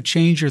try to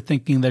change your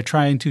thinking, they're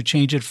trying to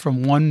change it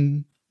from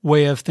one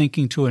way of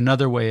thinking to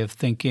another way of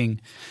thinking,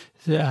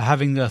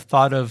 having the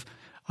thought of,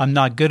 I'm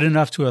not good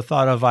enough, to a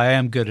thought of, I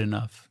am good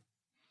enough.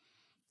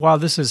 While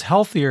this is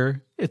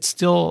healthier, it's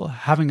still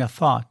having a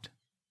thought.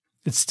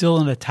 It's still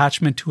an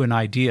attachment to an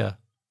idea.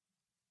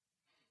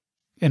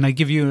 And I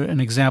give you an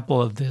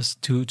example of this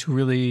to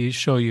really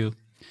show you.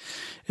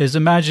 Is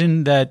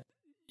imagine that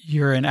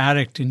you're an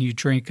addict and you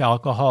drink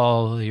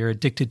alcohol, you're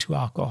addicted to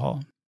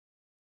alcohol.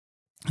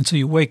 And so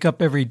you wake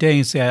up every day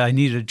and say, I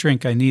need a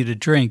drink, I need a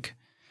drink.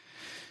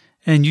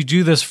 And you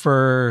do this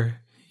for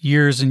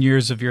years and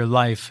years of your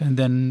life. And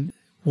then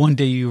one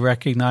day you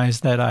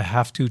recognize that I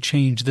have to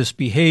change this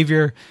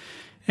behavior.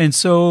 And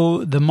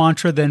so the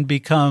mantra then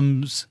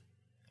becomes,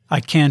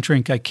 I can't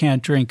drink, I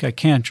can't drink, I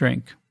can't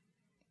drink.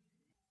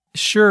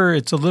 Sure,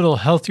 it's a little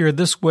healthier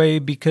this way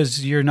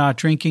because you're not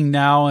drinking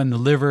now and the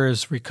liver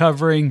is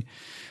recovering.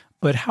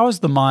 But how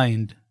is the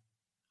mind?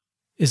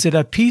 Is it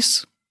at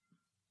peace?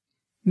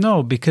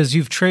 No, because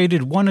you've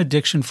traded one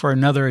addiction for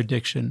another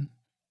addiction,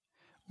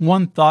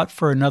 one thought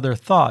for another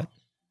thought.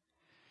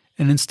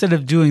 And instead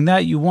of doing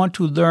that, you want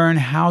to learn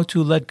how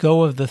to let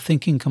go of the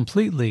thinking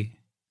completely.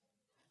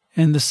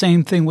 And the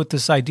same thing with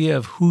this idea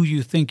of who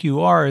you think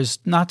you are, is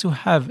not to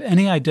have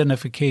any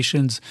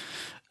identifications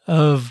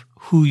of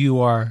who you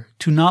are,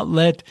 to not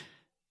let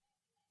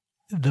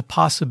the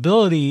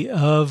possibility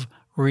of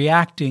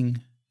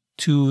reacting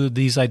to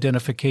these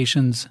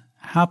identifications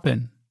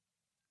happen.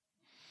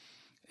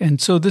 And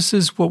so this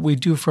is what we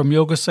do from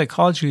yoga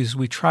psychology, is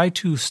we try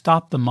to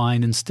stop the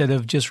mind instead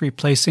of just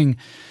replacing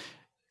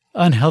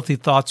unhealthy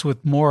thoughts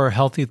with more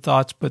healthy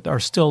thoughts, but are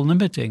still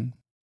limiting.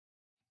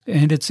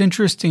 And it's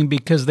interesting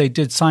because they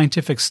did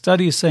scientific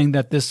studies saying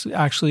that this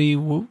actually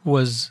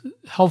was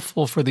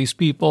helpful for these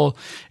people,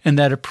 and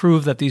that it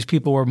proved that these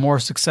people were more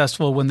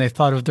successful when they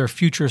thought of their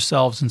future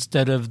selves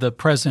instead of the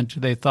present.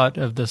 They thought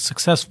of the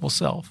successful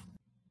self.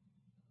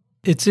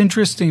 It's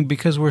interesting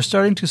because we're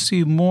starting to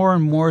see more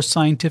and more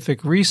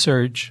scientific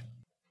research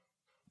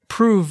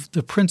prove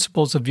the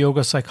principles of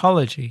yoga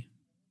psychology.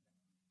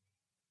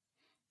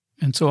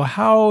 And so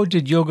how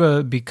did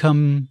yoga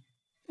become,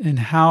 and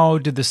how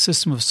did the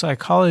system of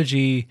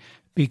psychology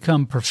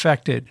become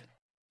perfected?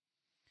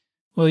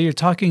 Well, you're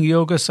talking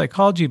yoga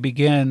psychology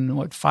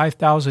began,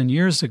 5,000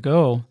 years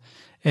ago,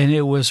 and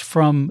it was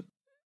from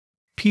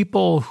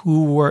people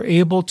who were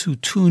able to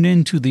tune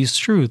into these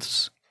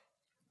truths.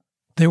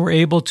 They were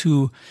able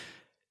to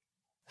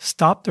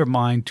stop their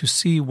mind to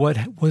see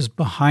what was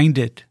behind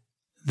it.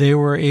 They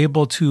were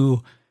able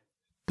to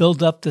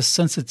build up the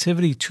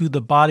sensitivity to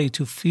the body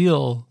to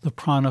feel the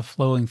prana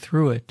flowing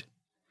through it,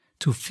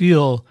 to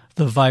feel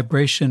the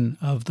vibration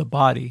of the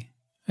body.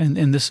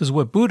 And this is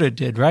what Buddha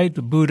did, right?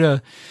 The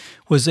Buddha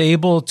was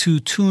able to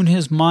tune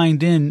his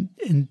mind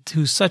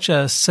into such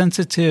a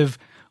sensitive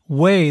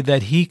way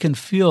that he can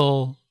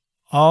feel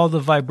all the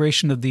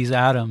vibration of these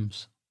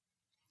atoms.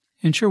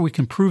 And sure, we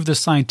can prove this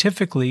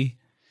scientifically,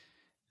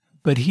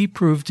 but he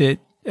proved it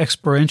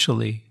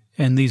experientially.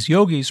 And these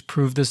yogis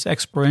prove this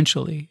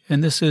experientially.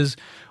 And this is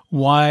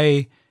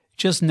why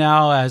just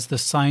now, as the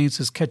science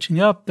is catching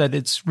up, that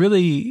it's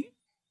really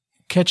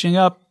catching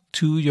up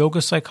to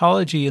yoga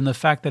psychology and the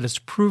fact that it's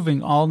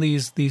proving all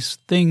these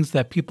things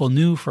that people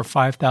knew for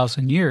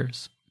 5,000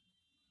 years.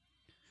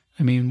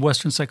 I mean,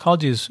 Western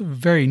psychology is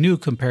very new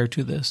compared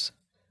to this.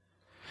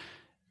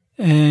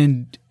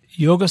 And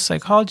yoga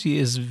psychology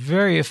is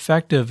very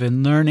effective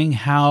in learning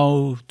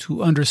how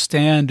to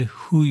understand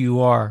who you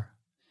are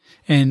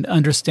and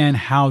understand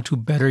how to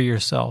better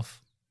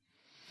yourself.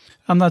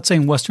 I'm not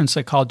saying Western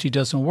psychology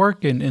doesn't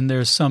work, and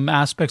there's some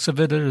aspects of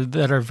it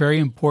that are very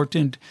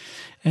important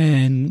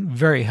and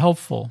very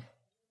helpful.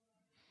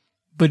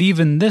 But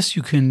even this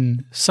you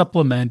can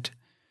supplement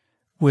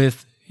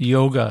with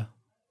yoga.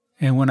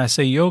 And when I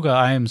say yoga,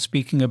 I am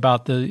speaking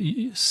about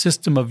the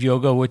system of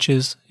yoga, which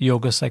is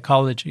yoga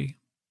psychology.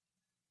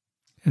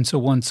 And so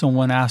when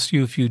someone asks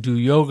you if you do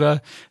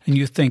yoga and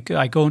you think,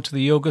 I go into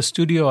the yoga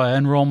studio, I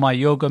unroll my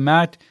yoga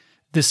mat,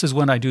 this is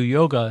when I do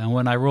yoga. And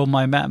when I roll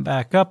my mat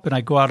back up and I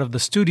go out of the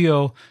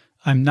studio,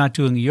 I'm not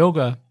doing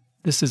yoga.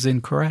 This is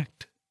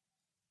incorrect.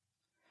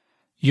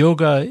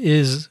 Yoga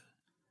is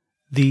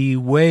the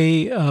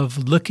way of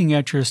looking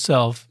at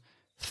yourself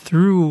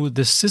through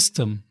the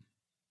system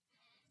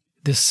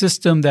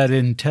that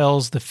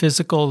entails the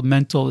physical,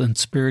 mental, and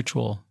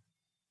spiritual.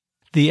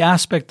 The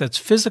aspect that's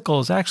physical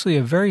is actually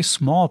a very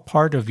small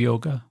part of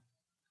yoga.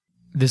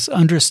 This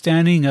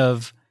understanding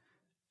of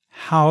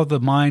how the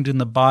mind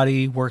and the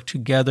body work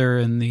together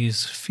and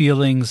these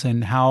feelings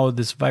and how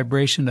this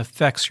vibration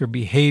affects your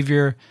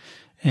behavior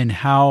and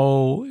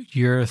how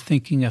your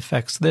thinking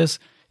affects this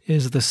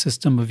is the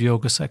system of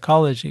yoga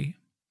psychology.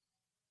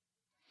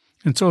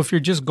 And so if you're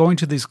just going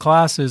to these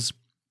classes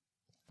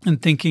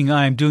and thinking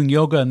I'm doing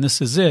yoga and this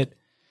is it,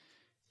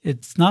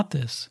 it's not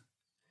this.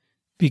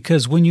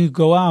 Because when you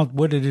go out,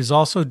 what it is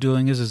also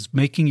doing is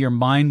making your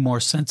mind more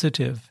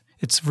sensitive.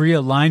 It's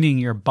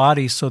realigning your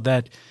body so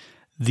that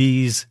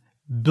these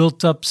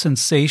built-up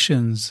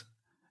sensations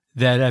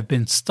that have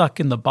been stuck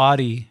in the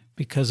body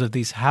because of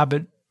these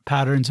habit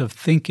patterns of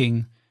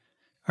thinking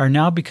are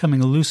now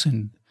becoming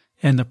loosened.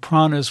 And the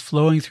prana is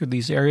flowing through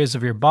these areas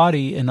of your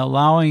body and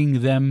allowing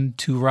them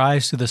to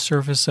rise to the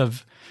surface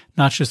of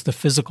not just the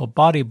physical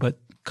body, but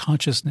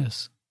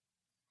consciousness.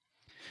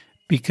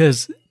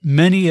 Because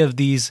many of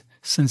these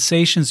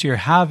sensations you're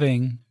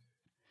having,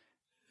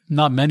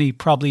 not many,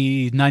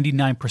 probably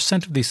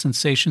 99% of these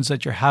sensations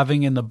that you're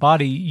having in the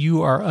body,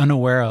 you are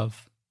unaware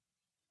of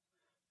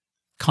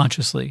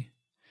consciously.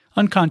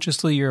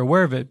 Unconsciously, you're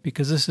aware of it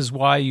because this is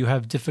why you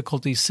have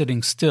difficulty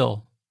sitting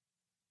still.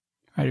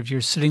 Right? If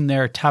you're sitting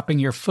there tapping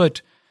your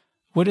foot,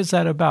 what is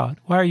that about?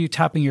 Why are you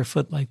tapping your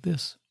foot like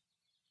this?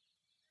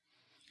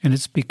 And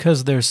it's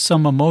because there's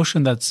some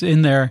emotion that's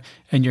in there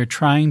and you're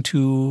trying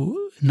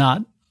to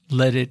not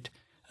let it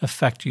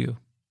affect you.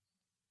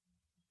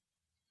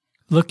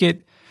 Look at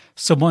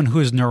someone who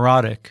is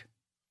neurotic.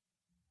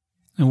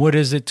 And what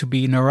is it to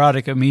be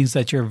neurotic? It means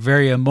that you're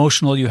very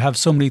emotional. You have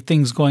so many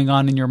things going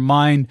on in your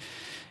mind.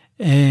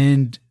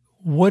 And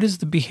what is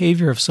the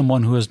behavior of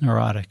someone who is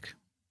neurotic?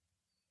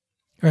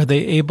 Are they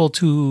able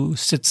to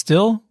sit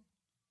still?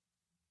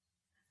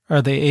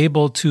 Are they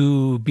able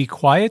to be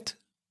quiet?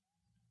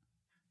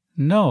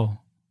 No.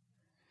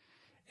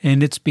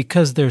 And it's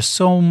because there's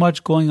so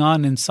much going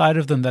on inside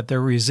of them that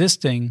they're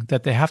resisting,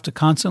 that they have to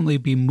constantly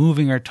be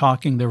moving or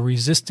talking. They're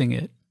resisting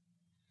it.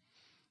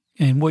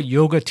 And what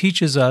yoga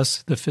teaches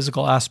us, the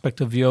physical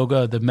aspect of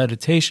yoga, the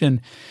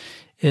meditation,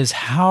 is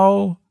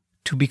how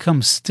to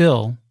become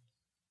still,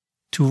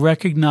 to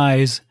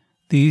recognize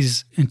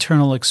these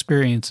internal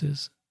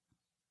experiences.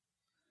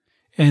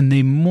 And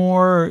the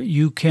more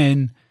you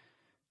can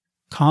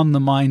calm the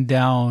mind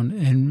down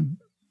and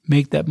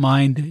make that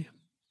mind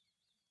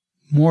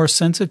more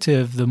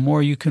sensitive, the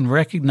more you can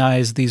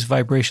recognize these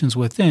vibrations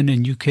within,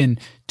 and you can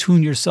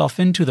tune yourself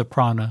into the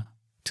prana,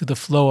 to the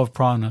flow of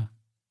prana.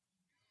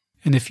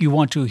 And if you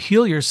want to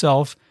heal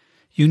yourself,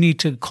 you need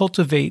to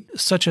cultivate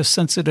such a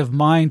sensitive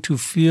mind to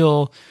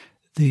feel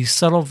the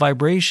subtle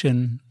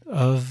vibration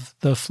of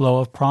the flow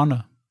of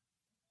prana.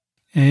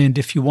 And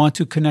if you want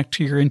to connect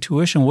to your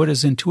intuition, what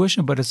is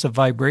intuition? But it's a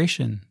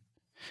vibration.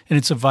 And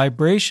it's a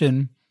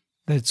vibration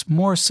that's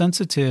more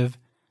sensitive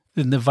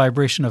than the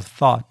vibration of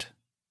thought.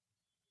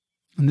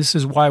 And this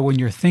is why when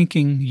you're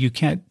thinking, you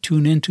can't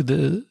tune into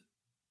the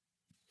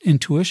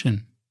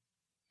intuition.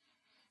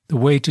 The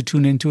way to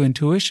tune into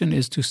intuition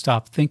is to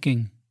stop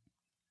thinking.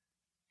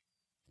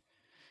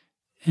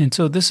 And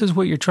so this is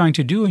what you're trying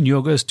to do in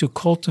yoga, is to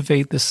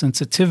cultivate the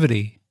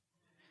sensitivity.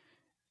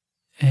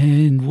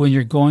 And when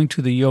you're going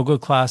to the yoga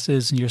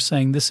classes and you're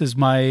saying, this is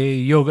my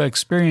yoga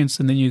experience,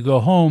 and then you go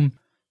home,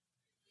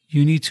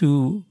 you need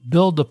to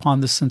build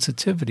upon the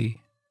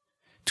sensitivity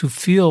to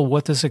feel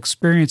what this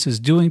experience is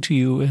doing to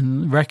you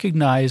and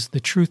recognize the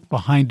truth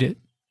behind it.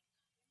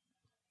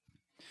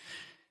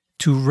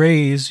 To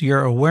raise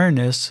your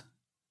awareness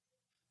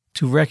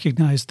to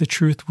recognize the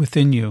truth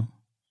within you.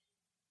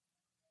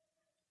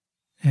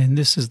 And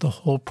this is the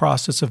whole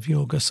process of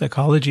yoga.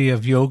 Psychology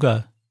of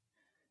yoga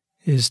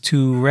is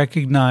to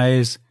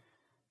recognize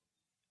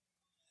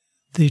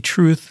the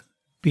truth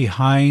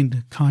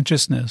behind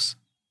consciousness.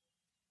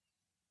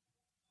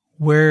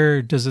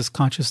 Where does this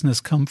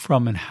consciousness come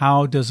from, and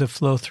how does it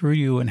flow through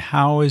you, and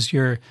how is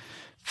your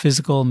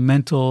physical,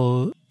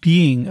 mental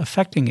being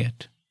affecting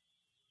it,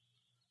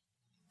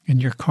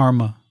 and your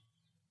karma?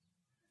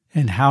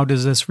 And how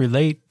does this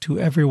relate to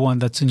everyone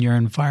that's in your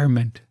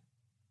environment?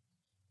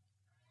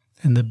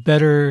 And the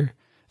better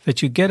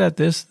that you get at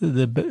this,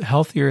 the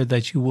healthier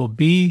that you will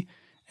be,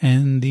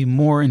 and the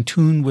more in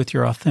tune with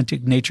your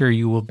authentic nature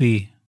you will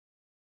be.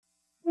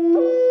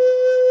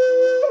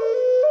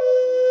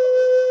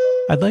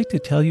 I'd like to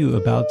tell you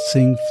about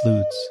Sing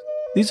Flutes.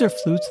 These are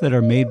flutes that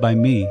are made by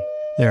me.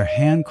 They are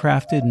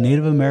handcrafted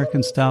Native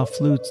American style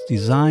flutes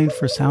designed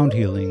for sound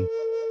healing.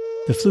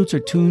 The flutes are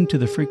tuned to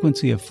the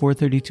frequency of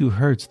 432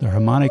 Hz, the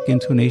harmonic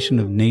intonation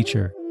of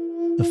nature.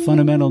 The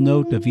fundamental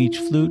note of each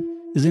flute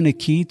is in a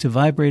key to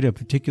vibrate a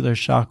particular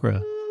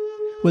chakra.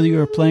 Whether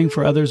you are playing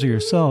for others or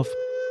yourself,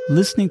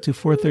 listening to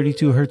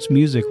 432 Hz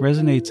music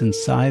resonates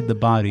inside the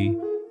body.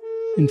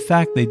 In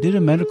fact, they did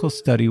a medical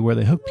study where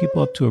they hooked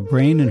people up to a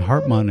brain and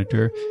heart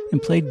monitor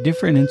and played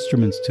different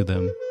instruments to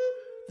them.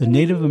 The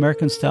Native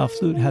American style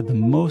flute had the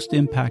most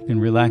impact in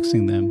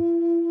relaxing them.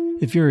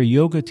 If you're a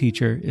yoga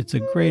teacher, it's a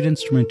great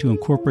instrument to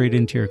incorporate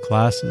into your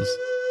classes.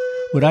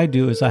 What I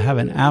do is I have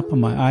an app on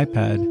my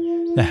iPad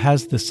that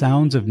has the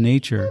sounds of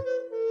nature,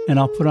 and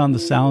I'll put on the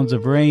sounds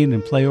of rain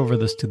and play over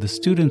this to the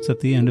students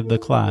at the end of the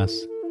class.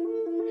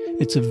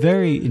 It's a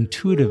very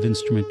intuitive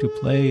instrument to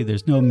play.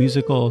 There's no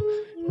musical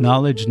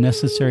knowledge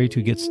necessary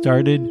to get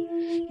started.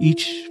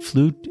 Each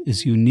flute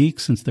is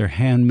unique since they're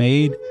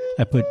handmade.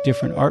 I put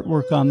different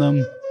artwork on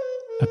them.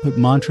 I put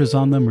mantras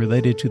on them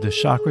related to the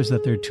chakras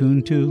that they're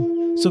tuned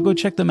to. So go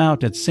check them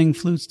out at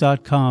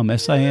singflutes.com,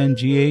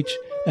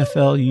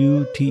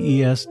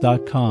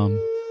 SINGHFLUTES.com.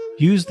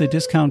 Use the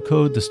discount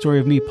code The Story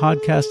of Me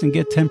Podcast and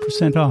get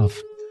 10% off.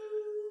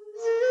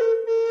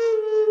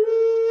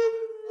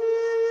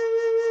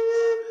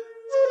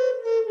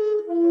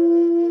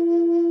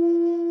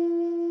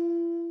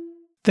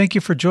 Thank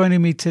you for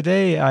joining me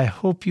today. I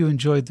hope you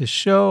enjoyed the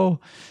show.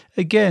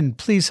 Again,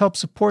 please help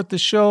support the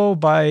show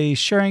by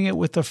sharing it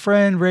with a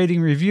friend,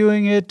 rating,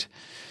 reviewing it.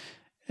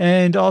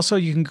 And also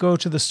you can go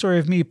to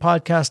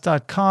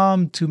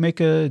thestoryofmepodcast.com to make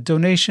a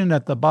donation.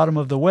 At the bottom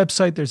of the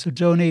website, there's a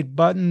donate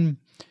button.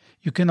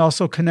 You can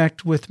also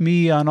connect with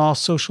me on all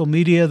social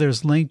media.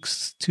 There's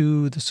links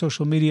to the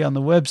social media on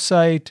the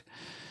website.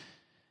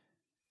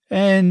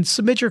 And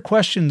submit your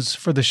questions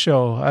for the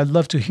show. I'd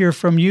love to hear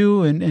from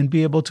you and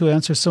be able to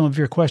answer some of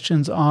your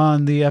questions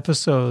on the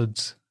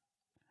episodes.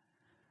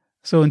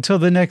 So until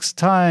the next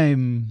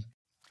time,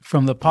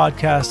 from the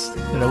podcast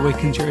that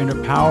awakens your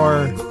inner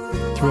power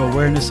through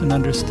awareness and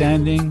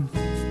understanding,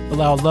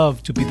 allow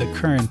love to be the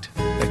current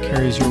that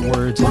carries your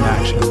words and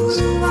actions.